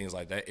influencers and things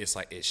like that, it's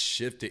like it's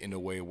shifted in a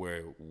way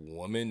where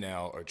women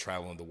now are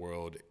traveling the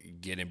world,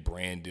 getting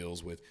brand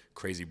deals with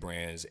crazy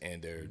brands,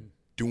 and they're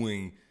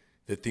doing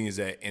the things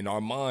that in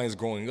our minds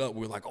growing up,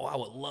 we're like, oh, I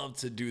would love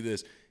to do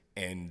this.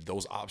 And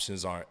those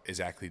options aren't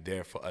exactly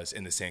there for us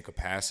in the same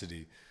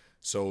capacity.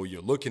 So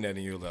you're looking at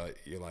it and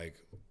you're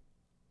like,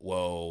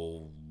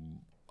 well,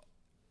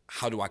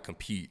 how do I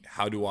compete?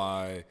 How do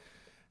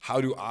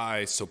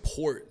I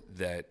support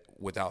that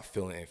without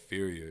feeling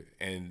inferior?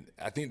 And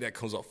I think that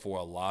comes up for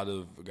a lot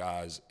of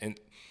guys. And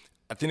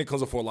I think it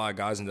comes up for a lot of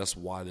guys, and that's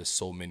why there's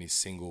so many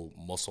single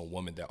Muslim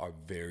women that are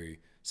very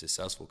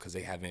successful, because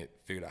they haven't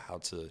figured out how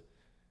to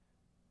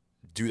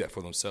do that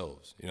for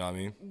themselves. You know what I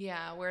mean?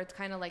 Yeah, where it's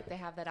kind of like they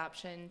have that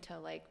option to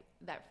like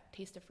that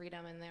taste of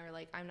freedom, and they were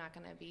like, I'm not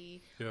going to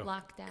be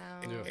locked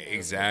down. Yeah.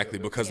 Exactly,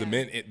 because the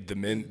men,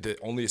 the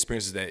only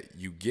experiences that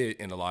you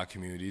get in a lot of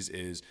communities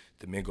is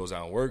the man goes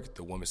out and work,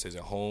 the woman stays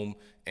at home,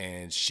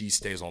 and she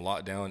stays on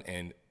lockdown,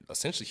 and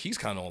essentially he's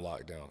kind of on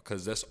lockdown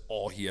because that's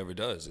all he ever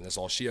does, and that's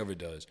all she ever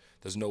does.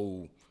 There's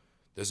no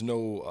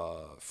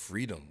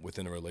freedom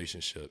within a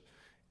relationship,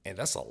 and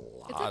that's a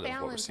lot of what we're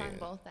seeing. It's a balance on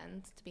both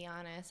ends, to be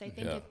honest. I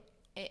think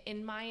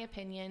in my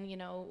opinion,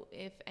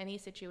 if any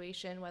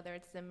situation, whether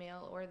it's the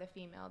male or the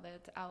female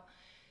that's out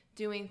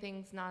doing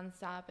things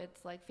nonstop,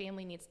 it's like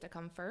family needs to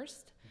come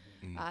first.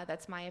 Mm-hmm.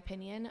 That's my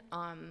opinion.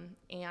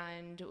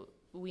 And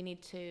we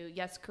need to,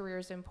 yes, career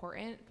is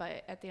important,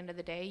 but at the end of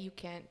the day, you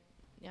can't,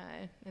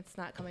 it's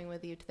not coming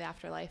with you to the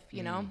afterlife,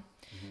 you know?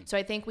 Mm-hmm. So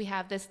I think we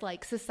have this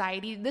like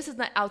society, this is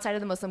not outside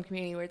of the Muslim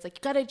community, where it's like,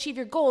 you got to achieve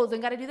your goals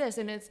and got to do this.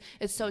 And it's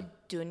so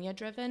dunya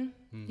driven,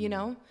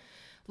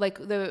 Like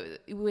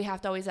we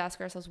have to always ask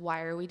ourselves,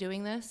 why are we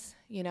doing this?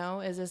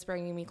 Is this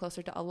bringing me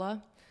closer to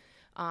Allah?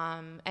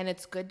 And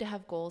it's good to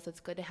have goals. It's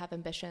good to have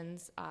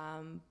ambitions.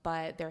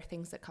 But there are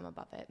things that come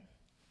above it.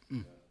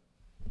 Mm.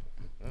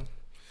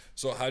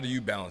 So how do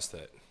you balance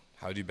that?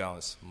 How do you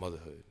balance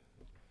motherhood?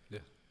 Yeah.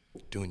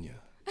 Dunya.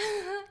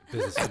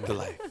 Business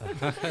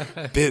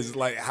afterlife. Biz,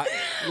 like,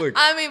 look.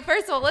 I mean,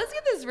 first of all, let's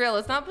get this real.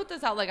 Let's not put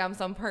this out like I'm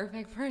some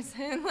perfect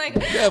person. Like,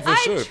 yeah, for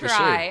sure.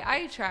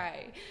 I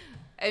try.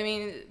 I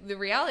mean, the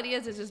reality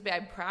is, it's just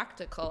I'm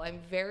practical. I'm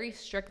very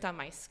strict on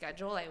my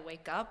schedule. I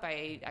wake up,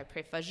 I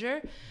pray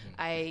Fajr,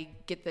 I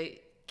get the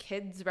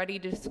kids ready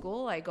to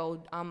school. I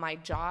go on my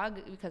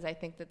jog because I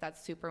think that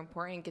that's super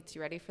important. Gets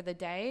you ready for the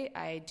day.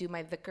 I do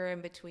my dhikr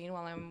in between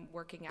while I'm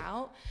working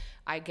out.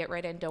 I get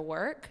right into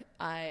work.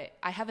 I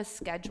have a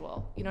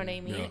schedule, you know what I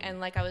mean? Yeah.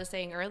 And like I was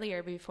saying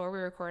earlier before we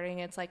were recording,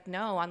 it's like,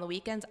 no, on the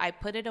weekends, I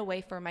put it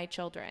away for my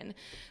children.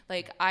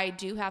 Like, I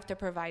do have to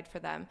provide for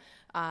them,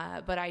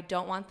 but I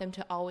don't want them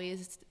to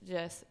always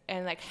just,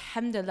 and like,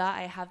 alhamdulillah,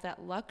 I have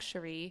that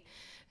luxury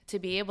to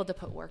be able to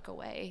put work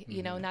away.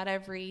 You know, not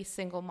every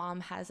single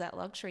mom has that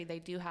luxury. They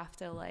do have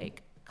to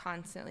like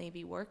constantly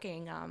be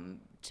working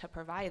to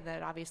provide.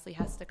 That obviously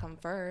has to come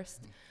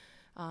first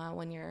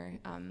when you're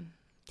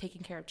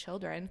taking care of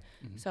children.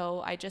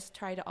 So I just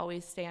try to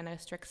always stay on a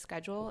strict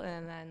schedule,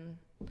 and then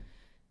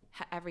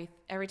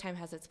every time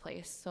has its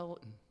place. So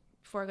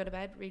before I go to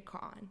bed, read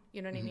Quran.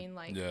 You know what I mean?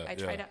 Like, I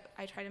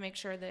try to make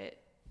sure that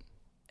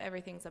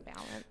everything's a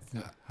balance.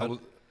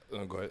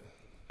 Go ahead.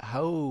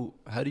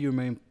 How do you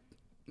remain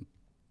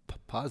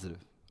positive,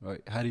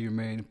 right? How do you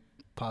remain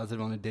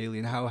positive on a daily,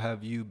 and how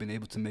have you been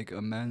able to make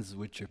amends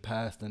with your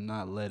past and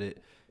not let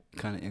it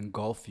kind of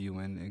engulf you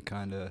and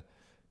kind of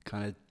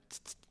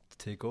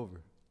take over?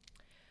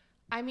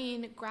 I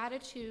mean,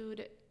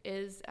 gratitude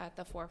is at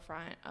the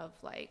forefront of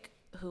like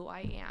who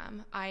I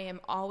am. I am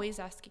always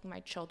asking my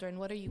children,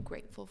 what are you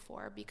grateful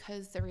for?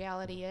 Because the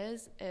reality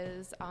is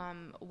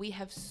we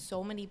have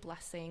so many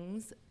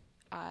blessings.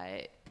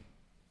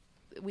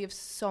 We have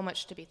so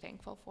much to be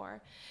thankful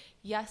for.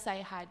 Yes, I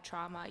had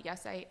trauma.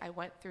 Yes, I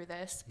went through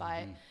this,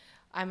 but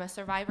I'm a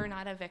survivor,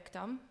 not a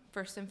victim,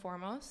 first and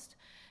foremost.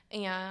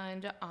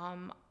 And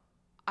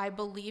I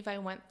believe I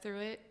went through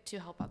it to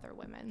help other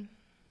women.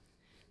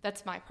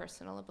 That's my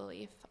personal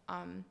belief.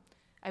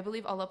 I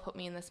believe Allah put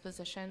me in this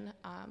position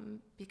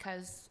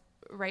because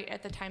right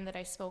at the time that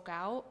I spoke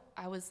out,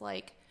 I was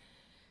like,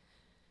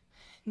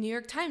 New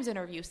York Times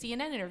interview,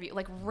 CNN interview,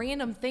 like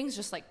random things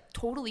just like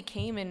totally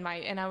came in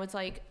and I was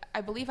like, I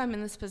believe I'm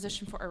in this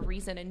position for a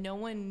reason, and no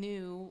one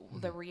knew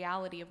the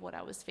reality of what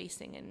I was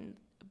facing and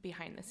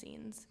behind the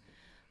scenes.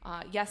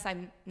 Yes,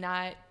 I'm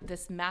not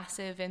this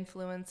massive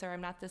influencer. I'm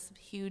not this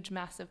huge,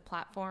 massive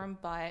platform,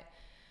 but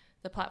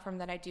the platform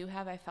that I do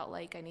have, I felt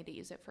like I need to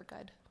use it for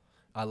good.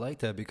 I like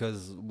that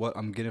because what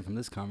I'm getting from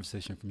this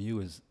conversation from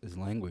you is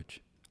language.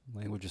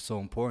 Language is so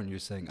important. You're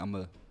saying I'm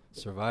a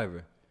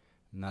survivor,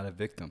 not a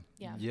victim.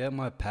 Yeah,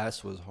 my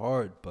past was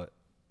hard, but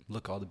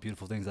look all the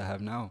beautiful things I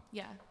have now.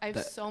 Yeah, I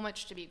have so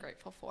much to be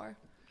grateful for.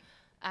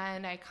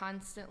 And I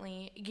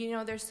constantly,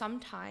 there's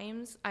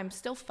sometimes I'm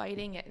still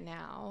fighting it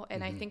now.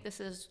 And I think this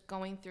is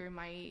going through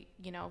my,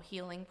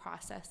 healing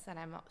process, that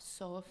I'm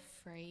so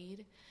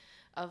afraid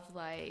of,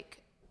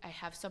 like, I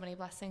have so many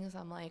blessings.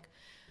 I'm like,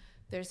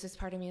 there's this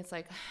part of me, it's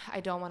like, I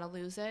don't want to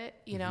lose it,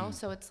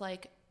 So it's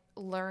like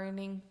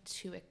learning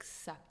to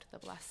accept the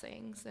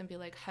blessings and be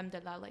like,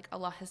 alhamdulillah, like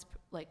Allah has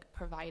like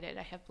provided.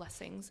 I have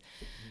blessings.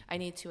 I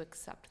need to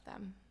accept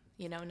them,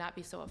 not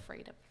be so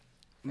afraid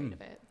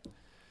of it.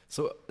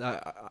 So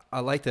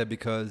I like that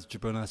because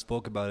Jabril and I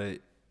spoke about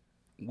it.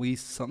 We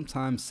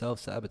sometimes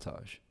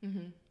self-sabotage.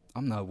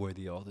 I'm not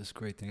worthy of all these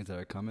great things that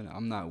are coming.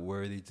 I'm not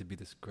worthy to be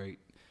this great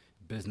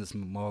business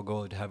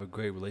mogul, to have a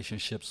great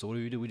relationship. So what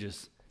do? We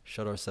just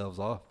shut ourselves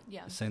off,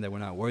 saying that we're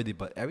not worthy.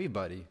 But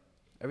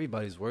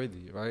everybody's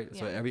worthy, right? Yeah.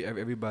 So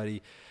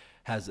everybody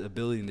has the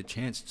ability and the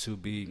chance to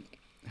be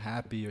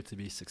happy or to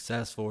be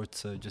successful or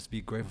to just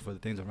be grateful for the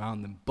things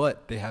around them.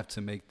 But they have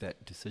to make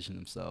that decision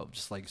themselves.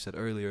 Just like you said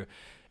earlier,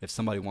 if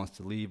somebody wants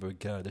to leave or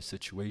get out of their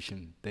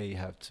situation, they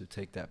have to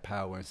take that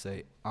power and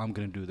say, I'm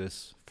going to do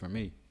this for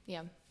me.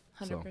 Yeah,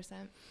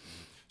 100%.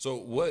 So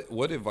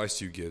what advice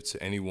do you give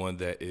to anyone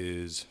that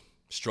is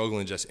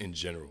struggling just in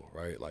general,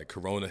 right? Like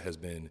Corona has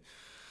been...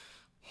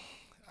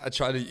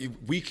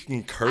 we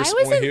can curse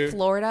on here. I was in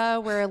Florida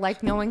where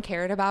like no one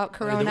cared about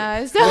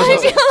Corona. So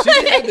she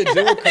had to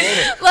deal with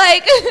Corona.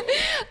 Like,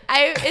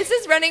 it's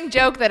this running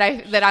joke that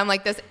I'm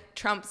like this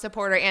Trump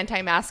supporter,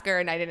 anti-masker,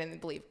 and I didn't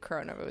believe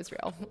Corona was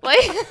real.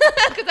 Like,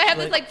 because I have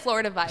this like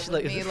Florida vibe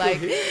with me. Like,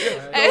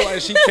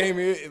 she came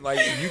in, like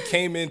you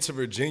came into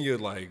Virginia,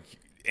 like,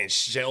 in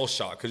shell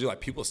shock because you're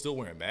like, people are still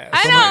wearing masks.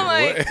 I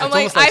know, I'm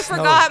like, I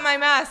forgot my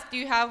mask. Do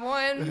you have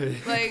one?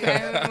 Like,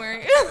 I'm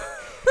wearing.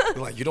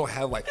 Like, you don't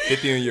have like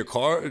 50 in your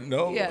car?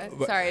 No. Yeah.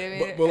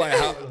 Sorry.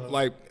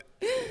 But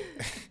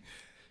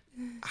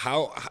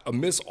how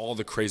amidst all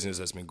the craziness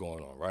that's been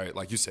going on, right?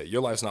 Like you said,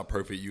 your life's not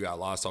perfect. You got a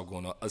lot of stuff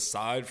going on.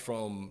 Aside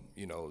from,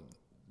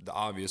 the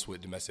obvious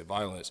with domestic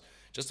violence,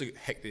 just the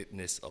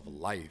hecticness of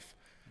life.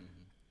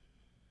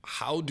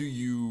 How do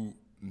you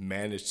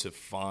manage to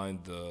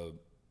find the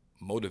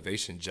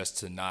motivation just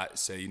to not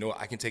say,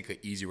 I can take an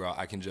easy route.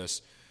 I can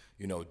just,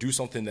 do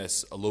something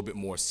that's a little bit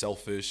more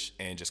selfish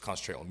and just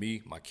concentrate on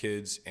me, my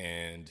kids,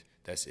 and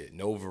that's it.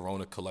 No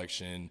Verona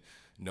collection,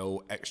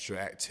 no extra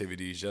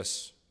activities,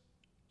 just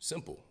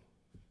simple.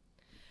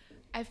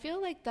 I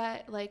feel like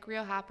that, like,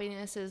 real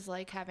happiness is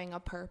like having a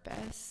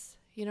purpose.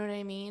 You know what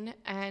I mean?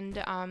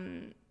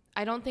 And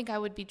I don't think I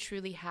would be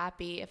truly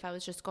happy if I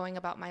was just going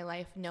about my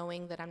life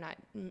knowing that I'm not,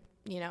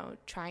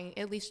 trying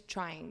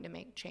to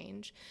make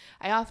change.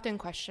 I often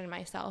question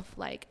myself,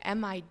 like,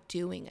 am I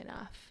doing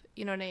enough?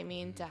 You know what I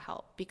mean? To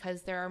help,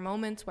 because there are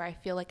moments where I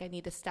feel like I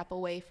need to step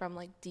away from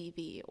like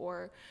DV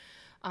or,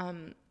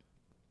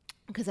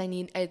 because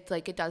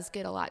it does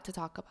get a lot to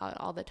talk about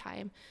all the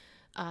time.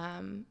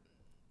 But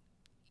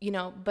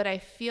I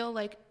feel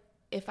like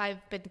if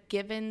I've been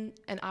given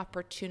an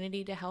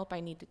opportunity to help,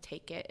 I need to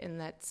take it. And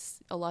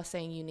that's Allah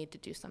saying you need to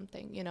do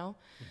something,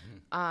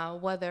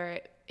 whether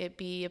it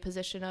be a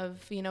position of,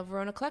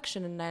 Verona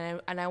collection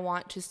and I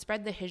want to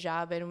spread the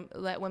hijab and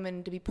let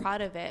women to be proud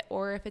of it.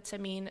 Or if it's a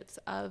means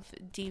of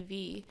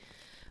DV,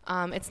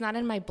 it's not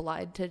in my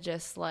blood to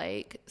just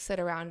like sit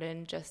around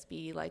and just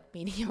be like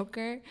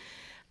mediocre.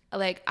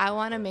 Like, I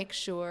want to make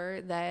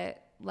sure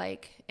that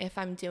like, if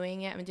I'm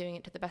doing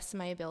it to the best of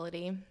my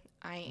ability.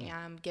 I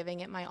am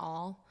giving it my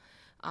all,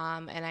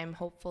 and I'm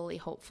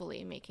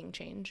hopefully making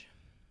change.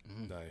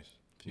 Nice.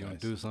 If you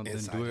do something,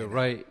 do it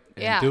right,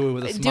 and do it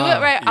with a smile. Do it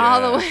right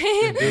all the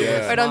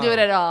way, or don't do it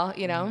at all.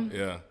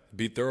 Yeah.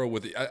 Be thorough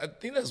with it. I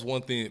think that's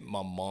one thing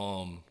my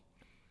mom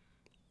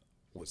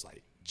was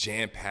like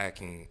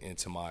jam-packing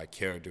into my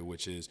character,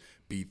 which is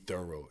be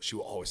thorough. She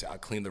would always say, I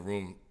clean the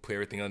room, put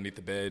everything underneath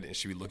the bed, and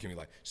she would look at me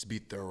like, just be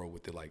thorough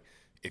with it. Like,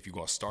 if you're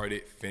going to start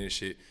it,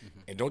 finish it,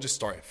 and don't just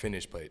start and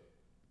finish, but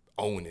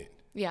own it.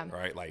 Yeah.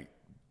 Right? Like,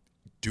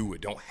 do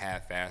it. Don't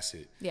half-ass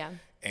it. Yeah.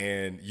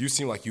 And you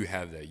seem like you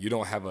have that. You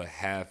don't have a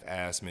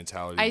half-ass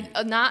mentality.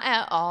 Not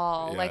at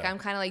all. Yeah. Like, I'm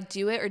kind of like,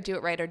 do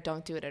it right or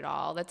don't do it at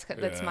all.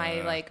 That's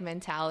my like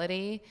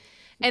mentality.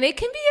 And it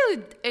can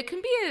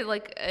be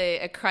like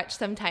a crutch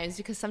sometimes,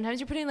 because sometimes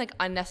you're putting like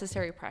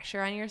unnecessary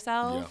pressure on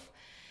yourself.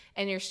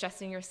 and you're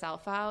stressing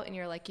yourself out, and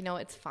you're like, you know,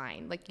 it's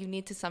fine. Like, you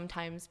need to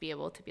sometimes be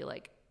able to be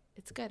like,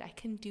 it's good. I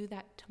can do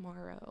that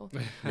tomorrow. You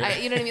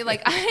know what I mean?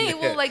 Like, I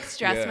will like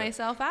stress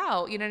myself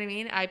out. You know what I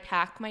mean? I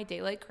pack my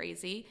day like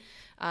crazy.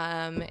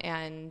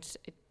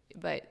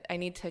 But I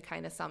need to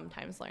kind of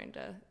sometimes learn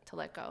to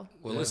let go.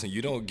 Well, listen,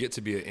 you don't get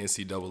to be an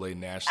NCAA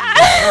national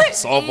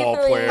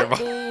softball player.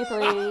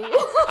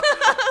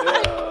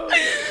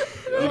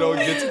 You don't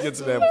get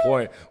to that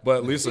point.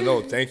 But Lisa,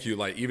 no, thank you.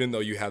 Like, even though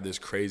you have this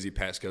crazy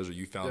packed schedule,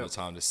 you found the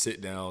time to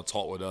sit down,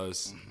 talk with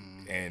us,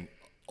 and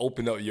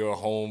open up your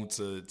home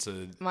to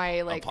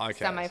my like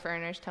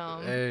semi-furnished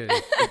home.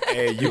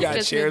 Hey, you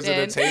got chairs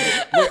at the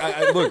table.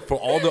 Look, look, for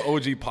all the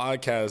OG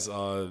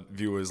podcast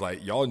viewers,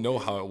 like, y'all know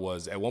how it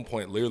was. At one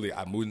point, literally,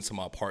 I moved into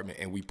my apartment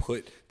and we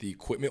put the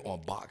equipment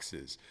on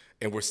boxes,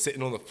 and we're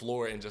sitting on the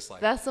floor and just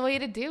like, that's the way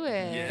to do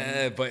it.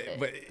 Yeah, but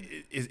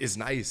it's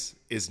nice.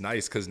 It's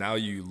nice because now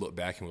you look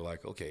back and we're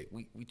like, okay,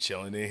 we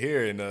chilling in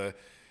here and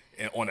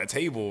on a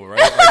table, right?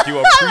 Like, you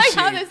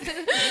appreciate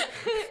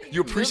you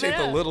appreciate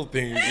the little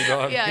things, you know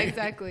what I mean? Yeah,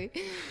 exactly.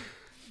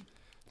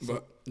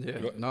 But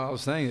no, I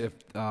was saying, if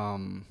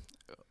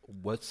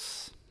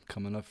what's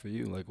coming up for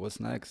you? Like,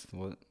 what's next?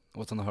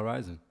 What's on the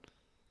horizon?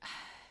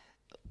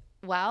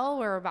 Well,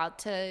 we're about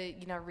to,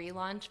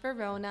 relaunch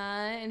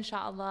Verona,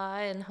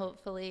 inshallah, and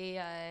hopefully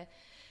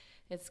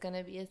it's going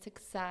to be a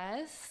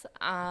success.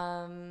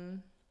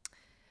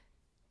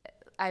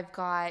 I've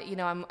got,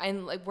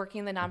 I'm like working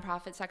in the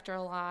nonprofit sector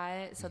a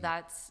lot. So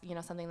that's,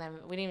 something that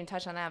we didn't even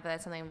touch on that, but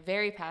that's something I'm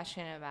very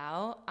passionate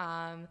about.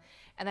 And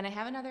then I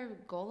have another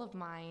goal of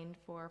mine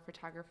for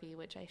photography,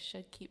 which I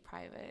should keep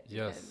private.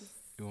 Yes.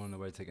 You want to know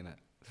where you're taking that.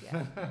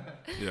 Yeah.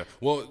 Yeah.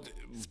 Well,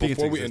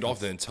 before we end off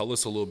then, tell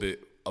us a little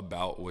bit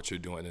about what you're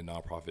doing in the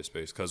nonprofit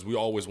space, because we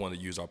always want to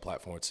use our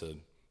platform to,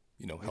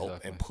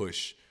 help and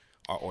push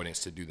our audience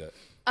to do that.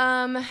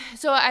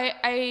 So I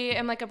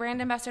am like a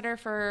brand ambassador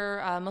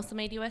for Muslim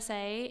Aid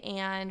USA,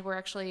 and we're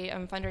actually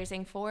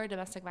fundraising for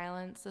domestic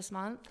violence this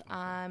month.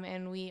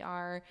 And we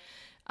are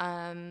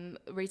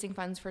raising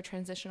funds for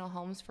transitional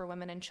homes for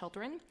women and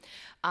children.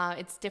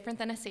 It's different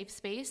than a safe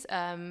space.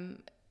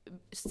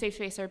 Safe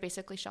space are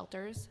basically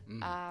shelters.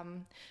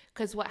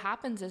 Because what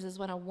happens is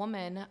when a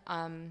woman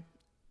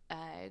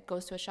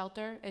goes to a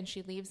shelter and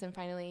she leaves and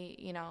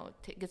finally,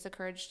 gets the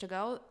courage to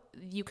go,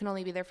 you can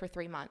only be there for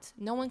 3 months.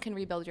 No one can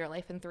rebuild your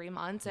life in 3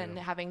 months and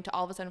having to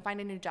all of a sudden find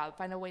a new job,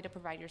 find a way to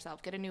provide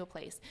yourself, get a new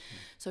place.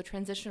 So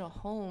transitional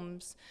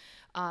homes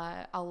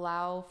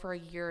allow for a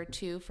year or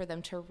two for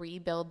them to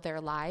rebuild their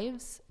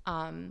lives.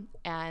 And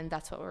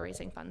that's what we're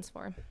raising funds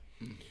for.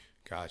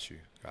 Got you.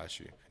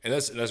 And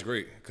that's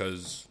great,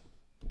 because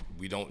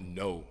we don't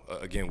know,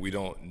 we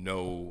don't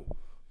know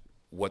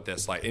what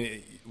that's like.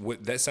 And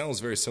what that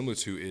sounds very similar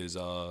to is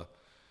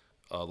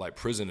like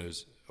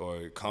prisoners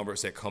or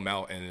converts that come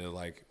out and they're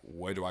like,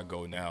 where do I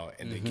go now?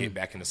 And they get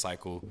back in the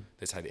cycle.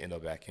 That's how they end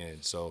up back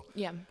in. So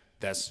yeah,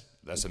 that's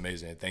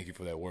amazing. Thank you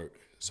for that work.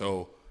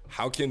 So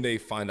how can they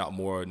find out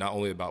more, not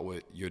only about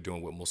what you're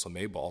doing with Muslim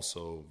Aid, but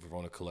also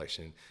Verona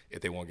Collection,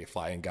 if they want to get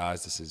fly? And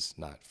guys, this is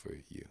not for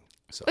you.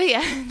 So. But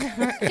yeah, you know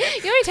how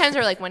many times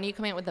we're like, when are you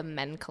coming out with the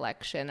men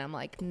collection? I'm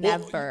like,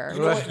 never.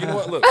 Well, you know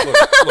what? Look.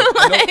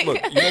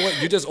 You know what?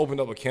 You just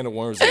opened up a can of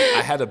worms. I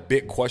had a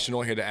big question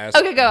on here to ask.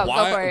 Okay, go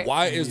for it.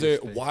 Why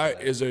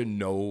is there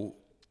no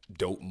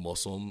dope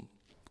Muslim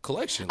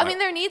collection? I mean,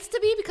 there needs to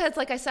be, because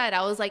like I said,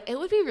 I was like, it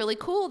would be really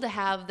cool to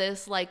have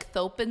this like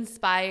Thope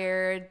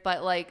inspired,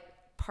 but like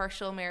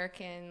partial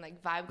American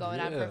like vibe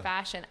going on for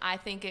fashion. I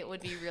think it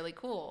would be really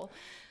cool.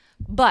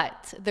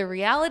 But the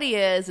reality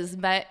is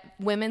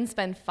women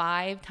spend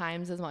 5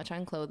 times as much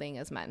on clothing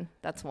as men.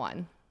 That's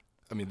one.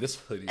 I mean, this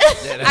hoodie.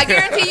 I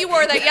guarantee you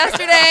wore that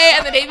yesterday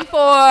and the day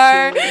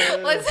before.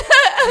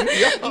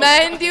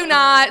 Men do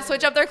not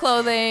switch up their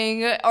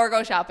clothing or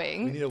go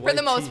shopping for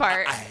the most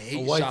part. I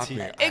hate shopping.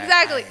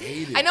 Exactly.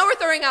 I know we're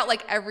throwing out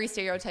like every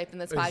stereotype in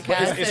this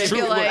podcast. It's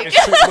true. It's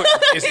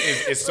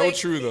true. It's so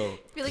true though.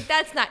 Be like,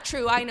 that's not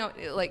true. I know.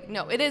 Like,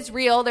 no, it is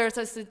real. There's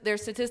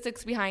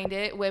statistics behind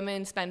it.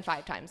 Women spend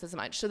 5 times as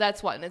much. So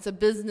that's one. It's a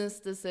business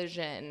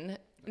decision.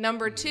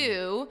 Number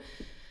 2,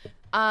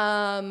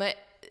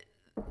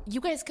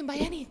 you guys can buy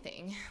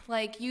anything.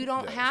 Like, you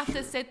don't have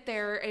to sit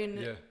there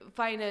and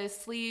find a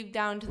sleeve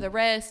down to the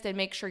wrist and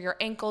make sure your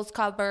ankle's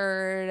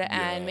covered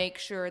and make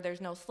sure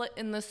there's no slit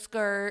in the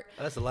skirt.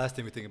 That's the last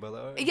thing we think about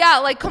that. Right? Yeah,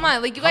 like, come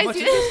on. Like, you guys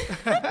do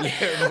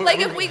like,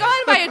 if we go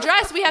and buy a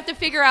dress, we have to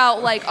figure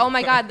out, like, oh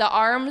my God, the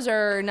arms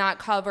are not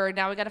covered.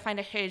 Now we got to find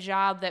a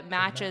hijab that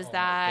matches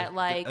that.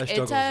 Like,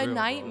 it's a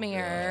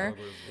nightmare.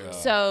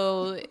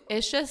 So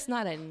it's just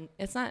not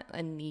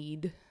a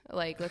need.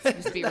 Like, let's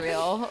just be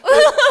real.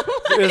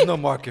 There is no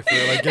market for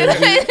it. Like,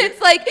 it's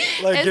like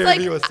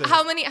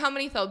how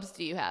many thobes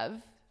do you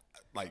have?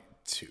 Like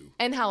 2.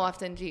 And how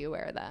often do you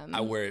wear them? I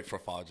wear it for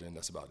Fajr, and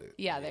that's about it.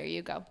 Yeah, there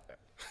you go.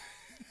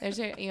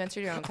 You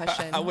answered your own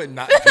question. I would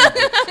not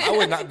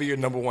be your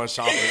number one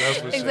shopper. That's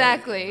for sure.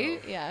 Exactly.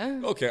 Yeah.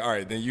 Okay. All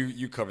right. Then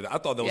you covered that. I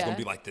thought that was gonna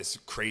be like this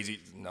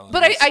crazy. No,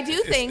 but I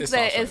do think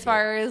that as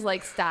far as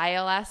like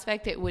style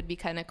aspect, it would be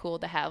kind of cool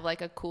to have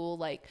like a cool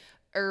like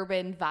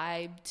urban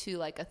vibe to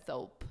like a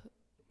thope.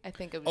 I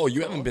think it would. Oh, be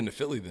you cool. haven't been to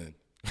Philly then?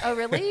 Oh,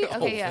 really?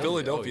 Okay, yeah.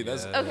 Philadelphia.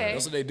 That's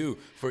what they do.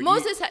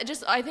 Moses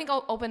I think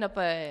I'll open up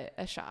a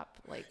shop.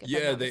 Like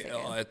they at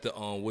the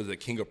was it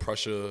King of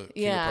Prussia?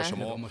 King of Prussia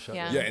Mall.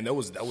 Yeah. Yeah, and that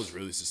was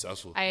really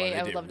successful.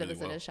 I would love to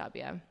visit his shop.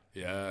 Yeah.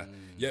 Yeah.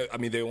 I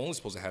mean, they were only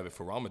supposed to have it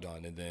for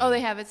Ramadan, and then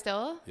they have it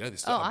still. Yeah, they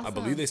still. Awesome. I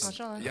believe they.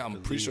 Mashallah. Yeah,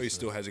 I'm pretty sure he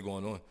still has it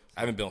going on.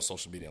 I haven't been on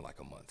social media in like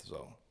a month,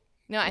 so.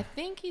 No, I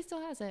think he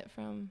still has it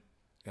from.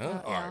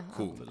 Yeah. All right.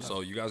 Cool.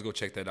 So you guys go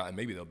check that out, and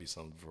maybe there'll be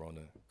some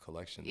Verona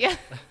collection. Yeah.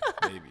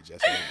 Maybe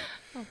just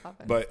maybe.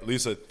 But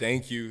Lisa,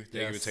 thank you.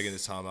 Thank you for taking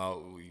this time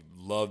out. We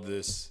love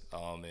this,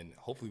 and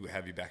hopefully we'll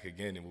have you back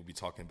again, and we'll be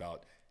talking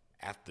about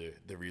after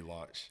the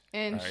relaunch.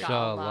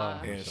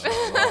 Inshallah.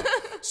 Inshallah.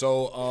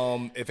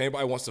 So, if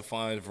anybody wants to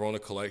find Verona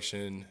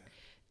Collection,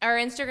 our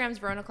Instagram's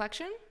Verona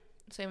Collection.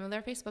 Same with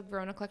our Facebook,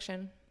 Verona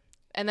Collection,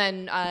 and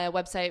then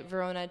website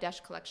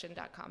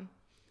verona-collection.com.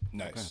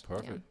 Nice. Okay,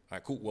 perfect. Yeah. All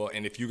right, cool. Well,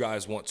 and if you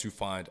guys want to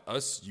find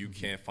us, you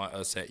can find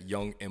us at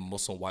Young and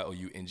Muslim,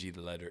 YOUNG,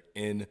 the letter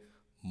N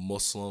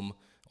Muslim,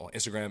 on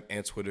Instagram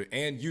and Twitter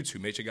and YouTube.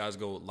 Make sure you guys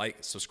go like,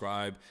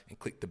 subscribe, and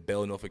click the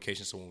bell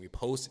notification so when we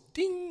post,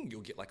 ding,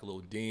 you'll get like a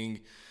little ding,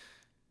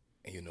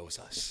 and you know it's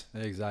us.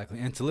 Exactly.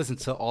 And to listen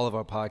to all of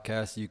our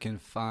podcasts, you can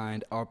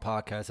find our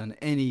podcast on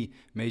any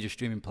major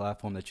streaming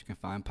platform that you can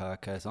find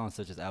podcasts on,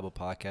 such as Apple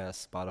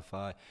Podcasts,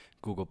 Spotify,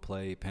 Google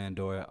Play,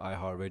 Pandora,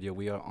 iHeartRadio.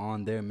 We are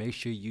on there. Make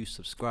sure you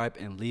subscribe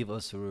and leave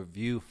us a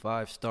review,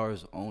 5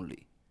 stars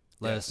only.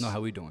 Let us know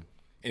how we doing.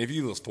 And if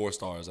you lose 4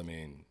 stars, I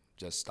mean,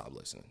 just stop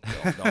listening.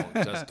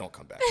 Don't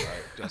come back. All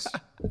right. Just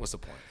what's the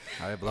point?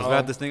 All right, but let's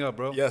wrap this thing up,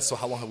 bro. Yeah. So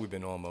how long have we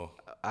been on, Mo?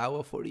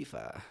 Hour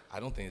 45. I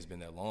don't think it's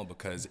been that long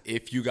because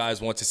if you guys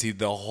want to see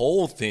the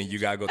whole thing, you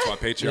gotta go to our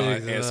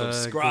Patreon and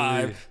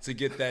subscribe to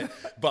get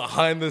that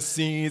behind the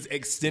scenes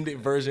extended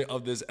version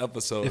of this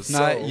episode. If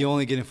not, you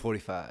only getting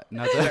 45.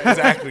 Not the,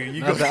 exactly.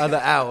 You not the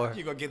other hour.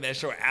 You're gonna get that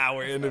short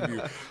hour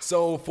interview.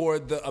 So for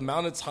the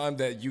amount of time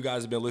that you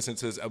guys have been listening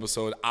to this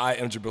episode, I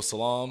am Jabril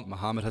Salam,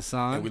 Muhammad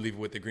Hassan, and we leave it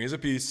with the greens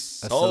of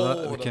peace.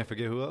 We can't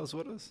forget who else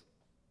with us.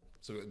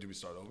 So do we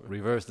start over?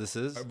 Reverse. This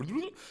is.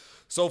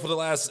 So for the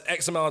last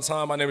X amount of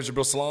time, my name is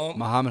Jabril Salam.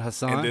 Muhammad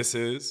Hassan. And this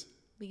is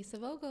Lisa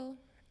Vogel.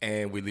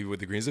 And we leave it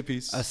with the greens of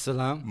peace.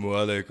 Assalamu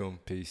alaikum.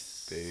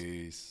 Peace.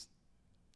 Peace.